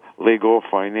 ethical, legal,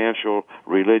 financial,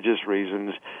 religious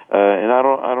reasons, and I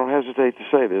don't hesitate to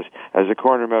say this, as a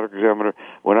coroner medical examiner,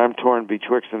 when I'm torn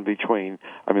betwixt and between,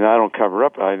 I mean, I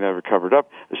never covered up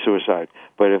a suicide.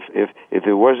 But if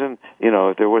there wasn't,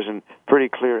 if there wasn't pretty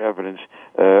clear evidence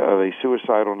of a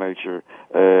suicidal nature,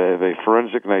 of a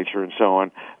forensic nature, and so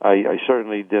on, I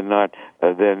certainly did not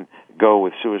then go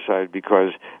with suicide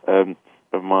because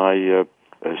of my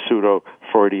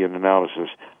pseudo-Freudian analysis.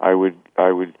 I would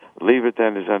leave it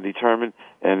then as undetermined,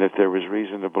 and if there was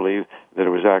reason to believe that it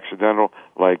was accidental,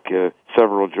 like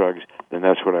several drugs, then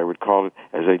that's what I would call it,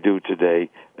 as I do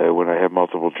today when I have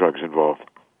multiple drugs involved.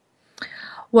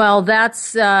 Well,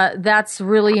 that's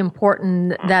really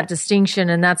important, that distinction,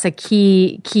 and that's a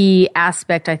key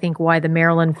aspect, I think, why the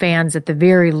Maryland fans, at the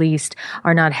very least,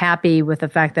 are not happy with the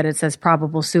fact that it says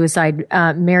probable suicide.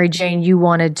 Mary Jane, you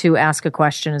wanted to ask a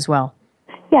question as well.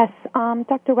 Yes,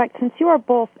 Dr. Wecht, since you are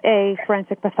both a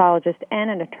forensic pathologist and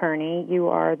an attorney, you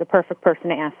are the perfect person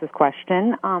to ask this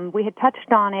question. We had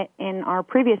touched on it in our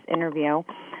previous interview,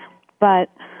 but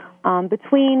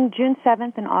between June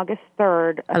 7th and August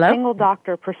 3rd, a single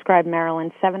doctor prescribed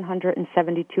Marilyn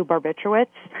 772 barbiturates,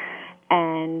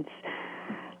 and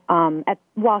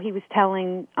while he was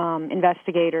telling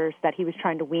investigators that he was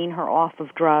trying to wean her off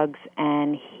of drugs,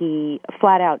 and he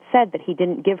flat out said that he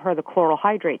didn't give her the chloral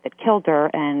hydrate that killed her,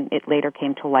 and it later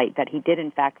came to light that he did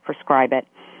in fact prescribe it.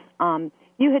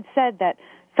 You had said that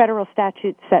federal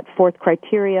statutes set forth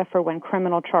criteria for when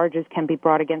criminal charges can be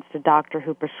brought against a doctor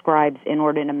who prescribes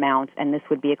inordinate amounts, and this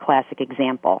would be a classic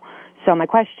example. So my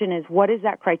question is, what is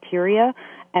that criteria,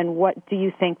 and what do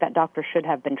you think that doctor should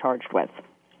have been charged with?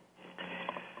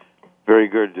 Very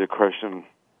good question,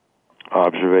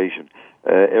 observation.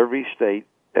 Every state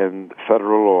and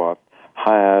federal law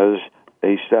has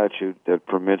a statute that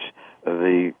permits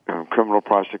the criminal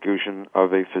prosecution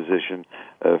of a physician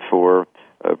for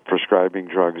prescribing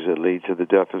drugs that lead to the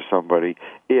death of somebody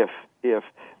if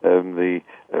the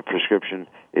prescription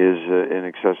is in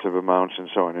excessive amounts and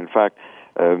so on. In fact,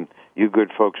 you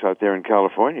good folks out there in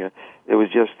California, it was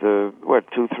just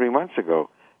 2-3 months ago,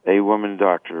 a woman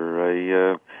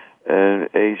doctor, an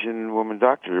Asian woman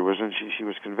doctor, wasn't she? She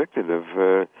was convicted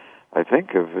of I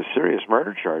think, of serious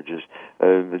murder charges,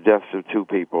 the deaths of 2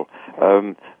 people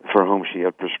for whom she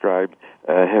had prescribed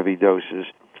heavy doses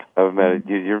of any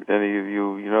of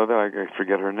you know that? I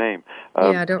forget her name.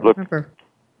 I don't remember.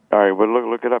 All right, well,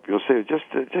 look it up. You'll see it.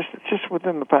 Just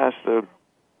within the past,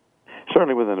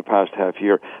 certainly within the past half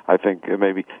year, I think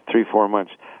maybe 3-4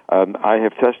 months, I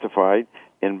have testified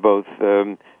in both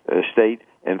state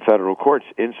and federal courts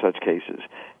in such cases.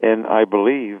 And I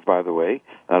believe, by the way,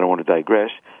 I don't want to digress,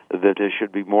 that there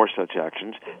should be more such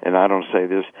actions. And I don't say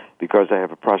this because I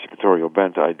have a prosecutorial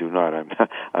bent. I do not.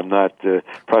 I'm not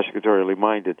prosecutorially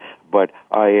minded. But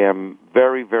I am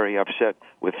very, very upset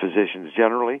with physicians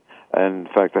generally. And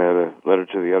in fact, I had a letter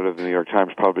to the editor of the New York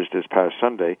Times published this past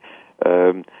Sunday,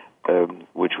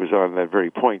 which was on that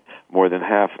very point. More than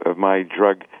half of my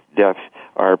drug deaths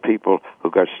are people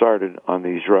who got started on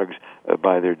these drugs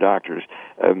by their doctors.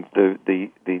 The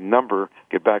number,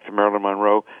 get back to Marilyn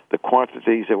Monroe, the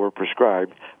quantities that were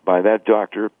prescribed by that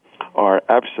doctor are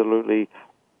absolutely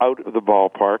out of the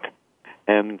ballpark,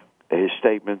 and his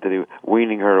statement that he was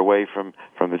weaning her away from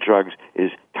the drugs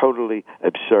is totally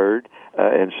absurd,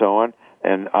 and so on.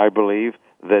 And I believe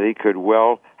that he could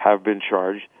well have been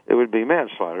charged. It would be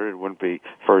manslaughter. It wouldn't be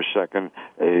first, second.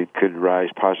 It could rise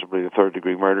possibly to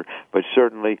third-degree murder, but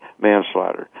certainly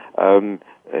manslaughter.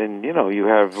 And, you know, you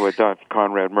have Dr.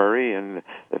 Conrad Murray, and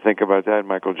think about that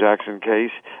Michael Jackson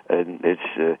case, and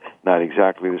it's not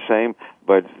exactly the same,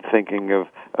 but thinking of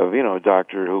a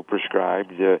doctor who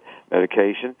prescribed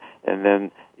medication, and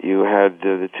then you had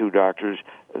the 2 doctors.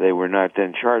 They were not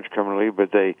then charged criminally,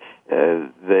 but they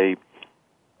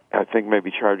I think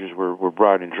maybe charges were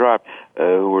brought and dropped,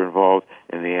 who were involved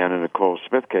in the Anna Nicole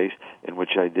Smith case, in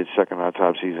which I did second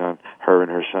autopsies on her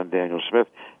and her son, Daniel Smith,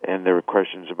 and there were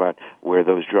questions about where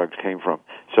those drugs came from.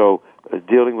 So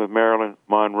dealing with Marilyn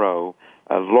Monroe,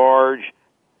 a large,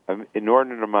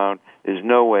 inordinate amount, there's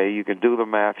no way you can do the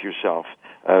math yourself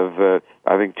of,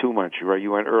 I think, 2 months. You're right.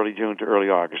 You went early June to early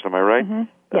August. Am I right?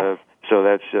 Mm-hmm. Yes. So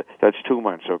that's 2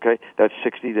 months, okay? That's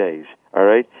 60 days, all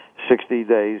right? 60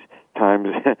 days times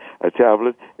a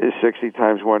tablet is 60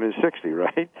 times 1 is 60,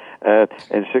 right?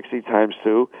 And 60 times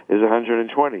 2 is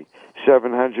 120.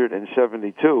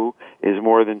 772 is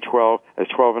more than 12. That's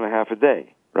 12 and a half a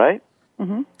day, right?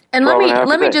 Mm-hmm. And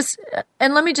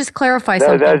let me just clarify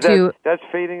something too. That's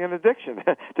feeding an addiction.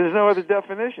 There's no other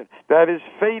definition. That is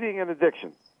feeding an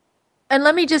addiction. And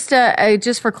let me just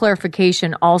for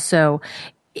clarification also,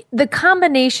 the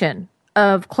combination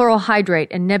of chloral hydrate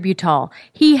and Nebutol,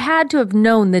 he had to have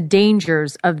known the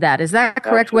dangers of that. Is that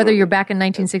correct? Absolutely. Whether you're back in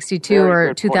 1962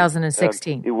 or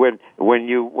 2016? When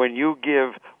you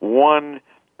give one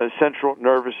central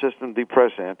nervous system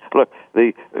depressant, look,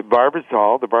 the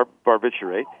barbitol, the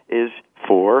barbiturate,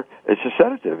 it's a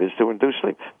sedative, is to induce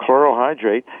sleep. Chloral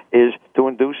hydrate is to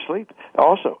induce sleep.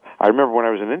 Also, I remember when I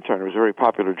was an intern, it was a very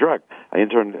popular drug. I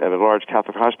interned at a large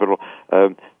Catholic hospital.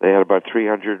 They had about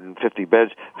 350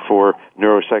 beds for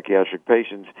neuropsychiatric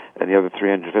patients and the other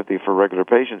 350 for regular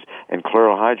patients. And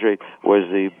chloral hydrate was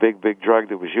the big drug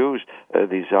that was used.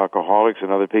 These alcoholics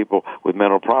and other people with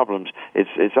mental problems.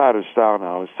 It's out of style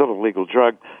now. It's still a legal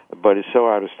drug, but it's so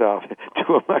out of style.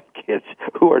 2 of my kids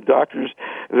who are doctors,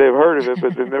 they've heard of it,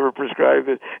 but they've never prescribed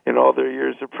it in all their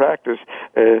years of practice.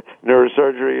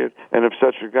 Neurosurgery and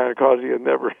obstetric gynecology and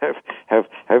never have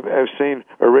seen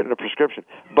or written a prescription.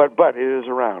 But it is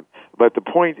around. But the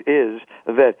point is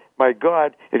that, my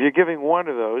God, if you're giving one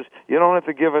of those, you don't have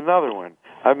to give another one.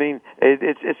 I mean,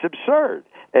 it's absurd.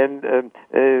 And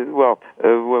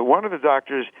one of the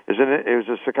doctors is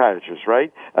a psychiatrist,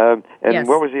 right? And yes.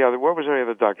 What was the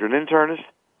other doctor? An internist?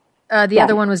 The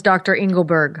other one was Dr.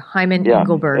 Engelberg, Hyman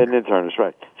Engelberg. An internist,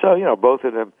 right. So, both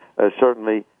of them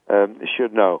certainly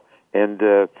should know. And,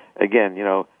 again,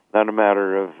 not a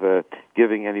matter of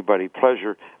giving anybody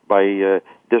pleasure by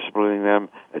disciplining them,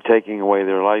 taking away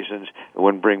their license. It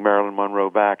wouldn't bring Marilyn Monroe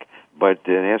back. But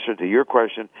in answer to your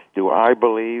question, do I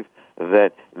believe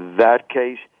that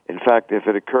case, in fact, if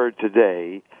it occurred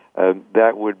today,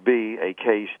 that would be a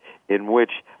case in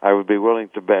which I would be willing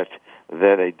to bet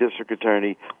that a district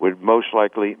attorney would most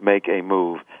likely make a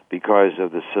move because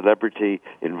of the celebrity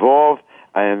involved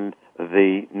and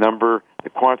the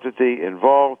quantity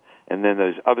involved, and then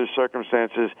there's other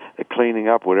circumstances, cleaning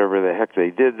up whatever the heck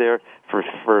they did there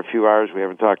for a few hours. We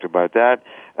haven't talked about that.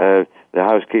 The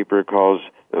housekeeper calls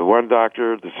one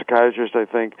doctor, the psychiatrist, I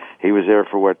think. He was there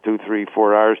for, 2, 3,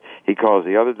 4 hours. He calls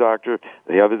the other doctor.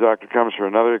 The other doctor comes for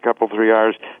another couple, 3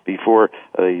 hours before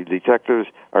the detectives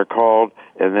are called,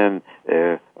 and then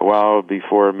a while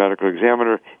before a medical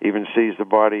examiner even sees the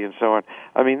body and so on.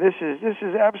 I mean, this is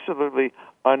absolutely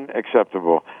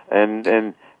unacceptable. And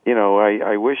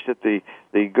I wish that the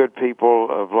good people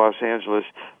of Los Angeles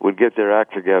would get their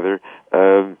act together.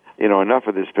 Enough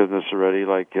of this business already,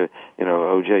 like,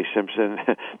 O.J. Simpson,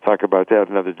 talk about that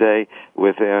another day,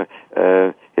 with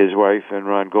his wife and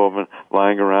Ron Goldman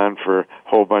lying around for a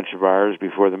whole bunch of hours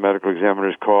before the medical examiner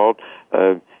is called.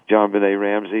 John Benet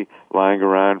Ramsey lying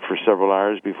around for several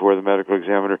hours before the medical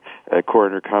examiner,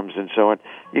 coroner comes and so on.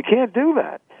 You can't do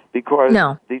that, because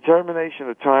determination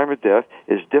of time of death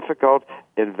is difficult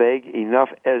and vague enough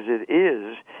as it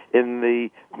is in the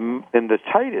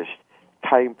tightest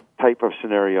type of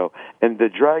scenario, and the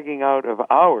dragging out of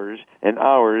hours and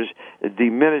hours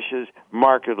diminishes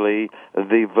markedly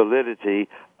the validity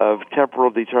of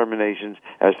temporal determinations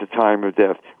as to time of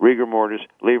death. Rigor mortis,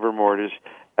 lever mortis,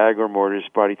 agor mortis,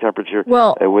 body temperature.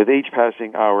 Well, with each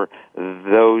passing hour,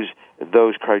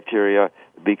 those criteria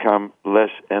become less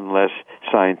and less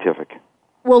scientific.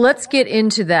 Well, let's get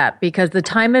into that, because the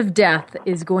time of death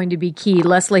is going to be key.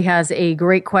 Leslie has a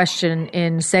great question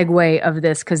in segue of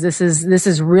this, because this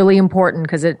is really important,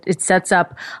 because it sets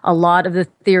up a lot of the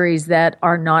theories that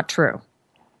are not true.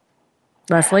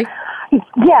 Leslie?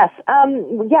 Yes.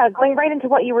 Going right into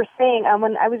what you were saying,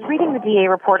 when I was reading the DA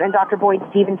report, and Dr. Boyd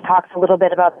Stevens talks a little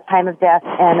bit about the time of death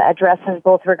and addresses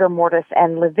both rigor mortis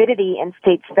and lividity, and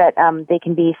states that they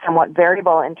can be somewhat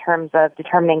variable in terms of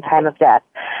determining time of death.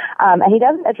 And he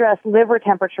doesn't address liver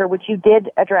temperature, which you did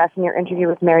address in your interview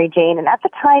with Mary Jane. And at the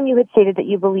time, you had stated that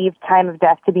you believed time of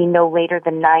death to be no later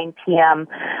than 9 p.m.,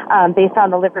 based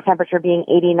on the liver temperature being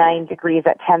 89 degrees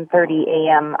at 10:30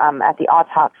 a.m. At the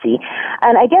autopsy.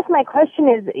 And I guess my question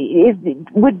is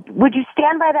would you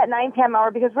stand by that 9 p.m. hour?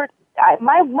 Because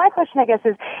my question, I guess,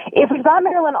 is, if we've got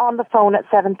Marilyn on the phone at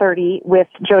 7:30 with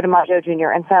Joe DiMaggio Jr.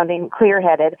 and sounding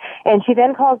clear-headed, and she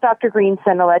then calls Dr.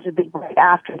 Greenson allegedly right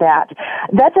after that,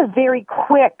 that's a very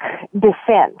quick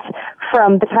descent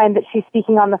from the time that she's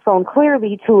speaking on the phone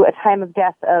clearly to a time of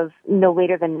death of no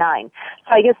later than 9.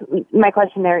 So I guess my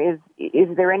question there is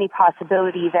there any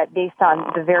possibility that, based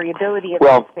on the variability of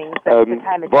those things, that the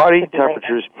time of body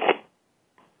temperatures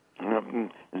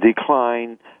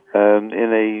decline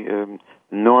in a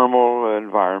normal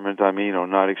environment. I mean,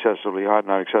 not excessively hot,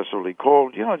 not excessively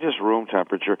cold, just room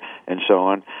temperature and so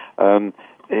on.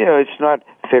 It's not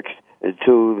fixed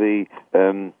to the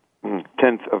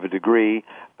tenth of a degree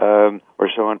or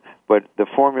so on, but the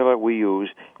formula we use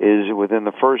is within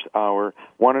the first hour,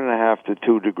 1.5 to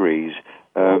 2 degrees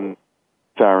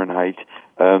Fahrenheit,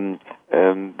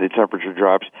 the temperature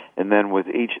drops, and then with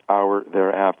each hour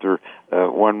thereafter,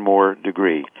 1 more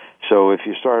degree. So if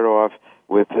you start off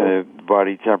with a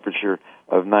body temperature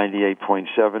of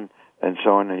 98.7 and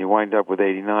so on, and you wind up with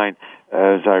 89,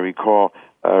 as I recall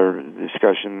our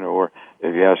discussion, or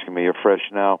if you're asking me afresh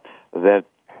now, that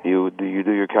you do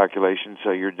your calculation,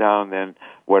 so you're down then,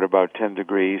 about 10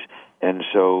 degrees, and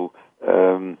so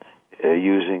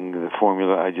using the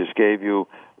formula I just gave you,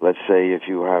 let's say if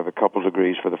you have a couple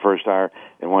degrees for the first hour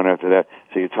and one after that,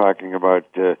 so you're talking about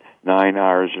 9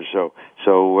 hours or so.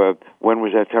 So when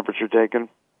was that temperature taken?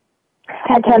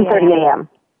 At 10:30 a.m.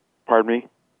 Pardon me?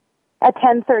 At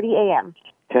 10:30 a.m.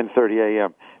 10:30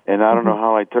 a.m. And I don't know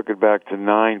how I took it back to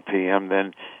 9 p.m.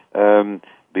 then,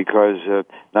 because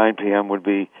 9 p.m. would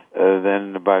be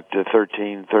then about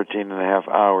 13 and a half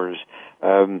hours.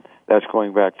 That's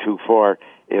going back too far.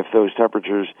 If those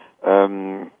temperatures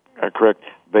are correct,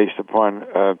 based upon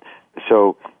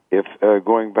so if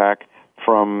going back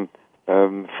from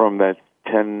that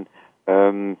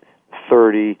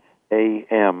 10:30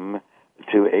 a.m.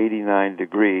 to 89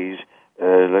 degrees,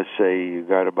 let's say you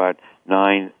got about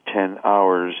 9-10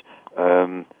 hours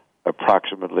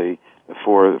approximately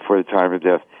for the time of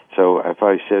death. So if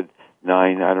I said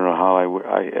 9, I don't know how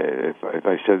if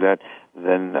I said that,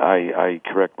 then I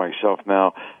correct myself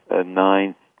now.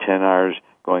 9-10 hours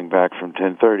going back from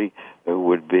 10:30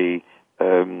 would be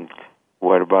 1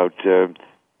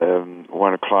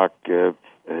 o'clock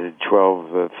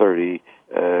 12:30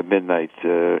 midnight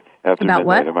after about midnight.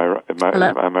 What? Am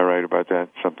I right about that?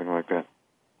 Something like that.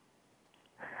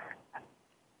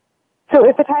 So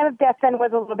if the time of death then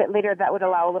was a little bit later, that would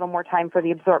allow a little more time for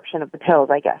the absorption of the pills,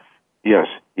 I guess. Yes.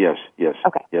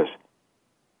 Okay. Yes.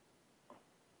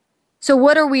 So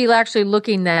what are we actually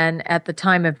looking then at the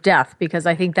time of death? Because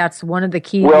I think that's one of the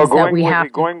keys that we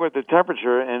have. Going with the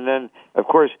temperature, and then, of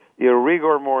course,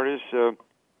 rigor mortis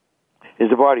is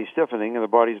the body stiffening, and the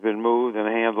body's been moved and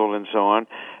handled and so on.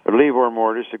 Livor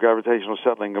mortis, the gravitational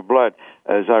settling of blood.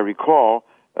 As I recall,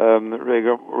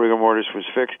 rigor mortis was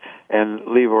fixed, and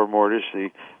livor mortis, the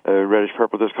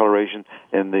reddish-purple discoloration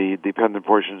in the dependent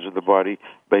portions of the body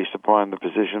based upon the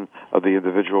position of the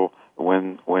individual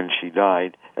when she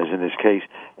died, as in this case,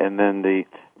 and then the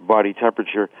body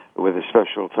temperature with a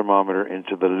special thermometer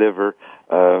into the liver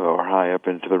or high up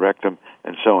into the rectum,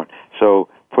 and so on. So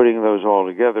putting those all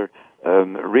together,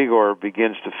 rigor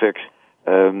begins to fix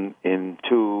after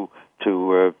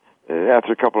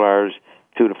a couple hours,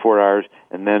 2 to 4 hours,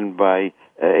 and then by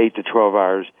 8 to 12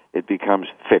 hours, it becomes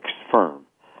fixed, firm.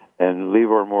 And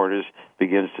livor mortis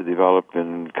begins to develop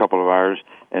in a couple of hours,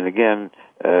 and again,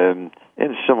 in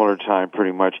a similar time,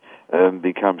 pretty much,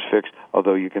 becomes fixed,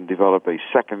 although you can develop a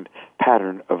second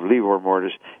pattern of livor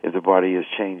mortis if the body is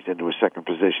changed into a second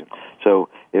position. So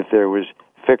if there was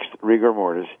fixed rigor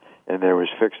mortis, and there was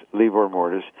fixed livor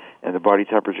mortis, and the body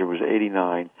temperature was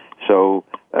 89, so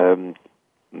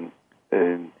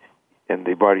and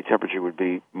the body temperature would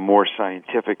be more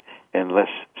scientific and less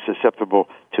susceptible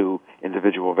to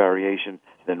individual variation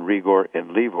than rigor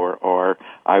and livor, or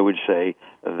I would say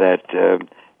that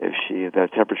if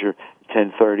that temperature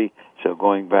 10:30, so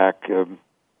going back 9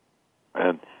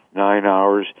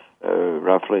 hours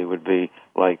roughly would be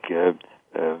like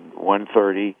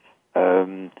 1:30,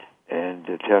 and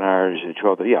 10 hours at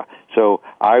 12. Yeah, so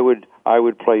I would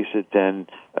place it then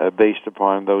based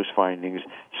upon those findings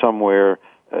somewhere.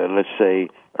 Let's say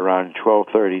around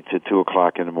 12:30 to 2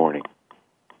 o'clock in the morning.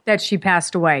 That she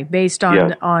passed away, based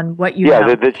on what you know.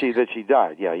 Yeah, that she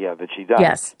died. Yeah, that she died.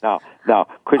 Yes. Now,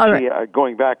 could she,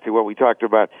 going back to what we talked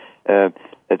about at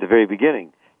the very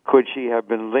beginning, could she have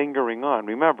been lingering on?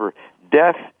 Remember,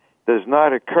 death does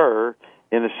not occur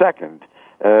in a second.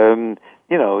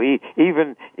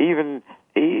 Even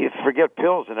forget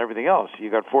pills and everything else. You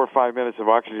got 4 or 5 minutes of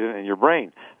oxygen in your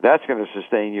brain. That's going to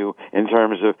sustain you in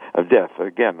terms of death.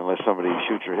 Again, unless somebody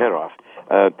shoots your head off.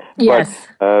 Yes.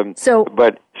 So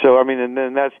I mean, and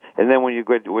then when you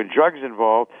get with drugs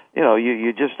involved,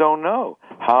 you just don't know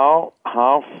how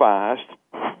fast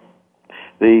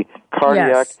the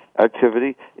cardiac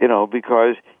activity,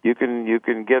 because you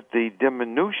can get the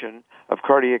diminution of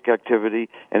cardiac activity,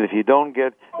 and if you don't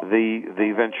get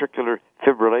the ventricular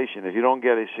fibrillation, if you don't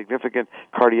get a significant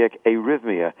cardiac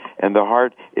arrhythmia, and the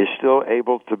heart is still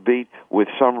able to beat with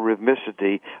some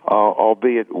rhythmicity,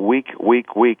 albeit weak,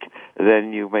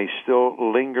 then you may still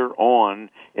linger on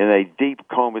in a deep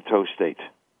comatose state.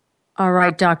 All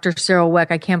right, Dr. Cyril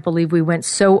Wecht, I can't believe we went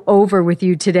so over with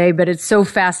you today, but it's so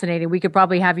fascinating. We could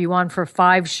probably have you on for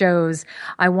 5 shows.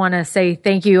 I want to say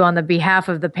thank you on the behalf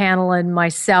of the panel and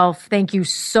myself. Thank you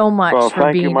so much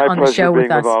for being on the show with us.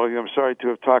 My pleasure being with all of you. I'm sorry to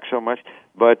have talked so much,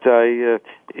 but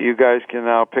you guys can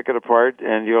now pick it apart,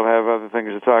 and you'll have other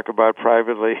things to talk about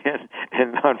privately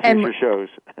and on future shows.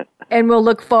 And we'll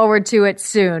look forward to it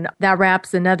soon. That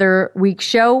wraps another week's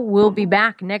show. We'll be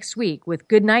back next week with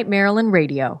Goodnight Maryland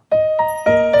Radio.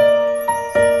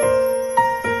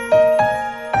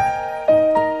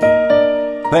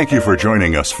 Thank you for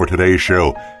joining us for today's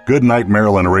show. Good Night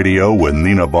Maryland Radio with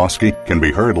Nina Boski can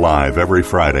be heard live every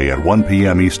Friday at 1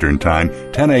 p.m. Eastern Time,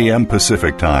 10 a.m.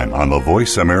 Pacific Time on the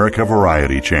Voice America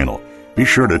Variety Channel. Be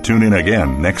sure to tune in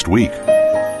again next week.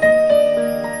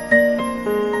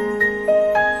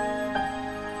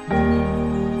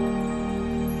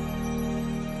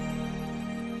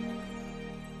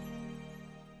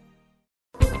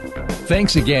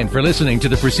 Thanks again for listening to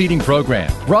the preceding program,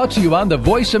 brought to you on the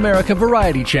Voice America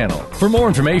Variety Channel. For more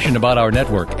information about our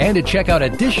network and to check out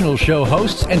additional show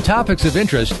hosts and topics of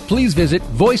interest, please visit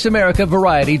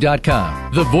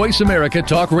VoiceAmericaVariety.com. The Voice America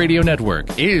Talk Radio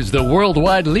Network is the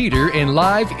worldwide leader in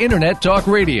live Internet talk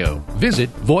radio. Visit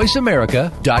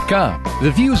VoiceAmerica.com.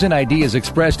 The views and ideas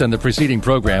expressed on the preceding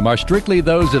program are strictly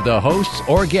those of the hosts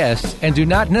or guests and do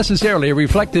not necessarily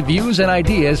reflect the views and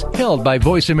ideas held by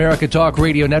Voice America Talk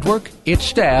Radio Network, its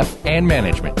staff, and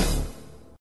management.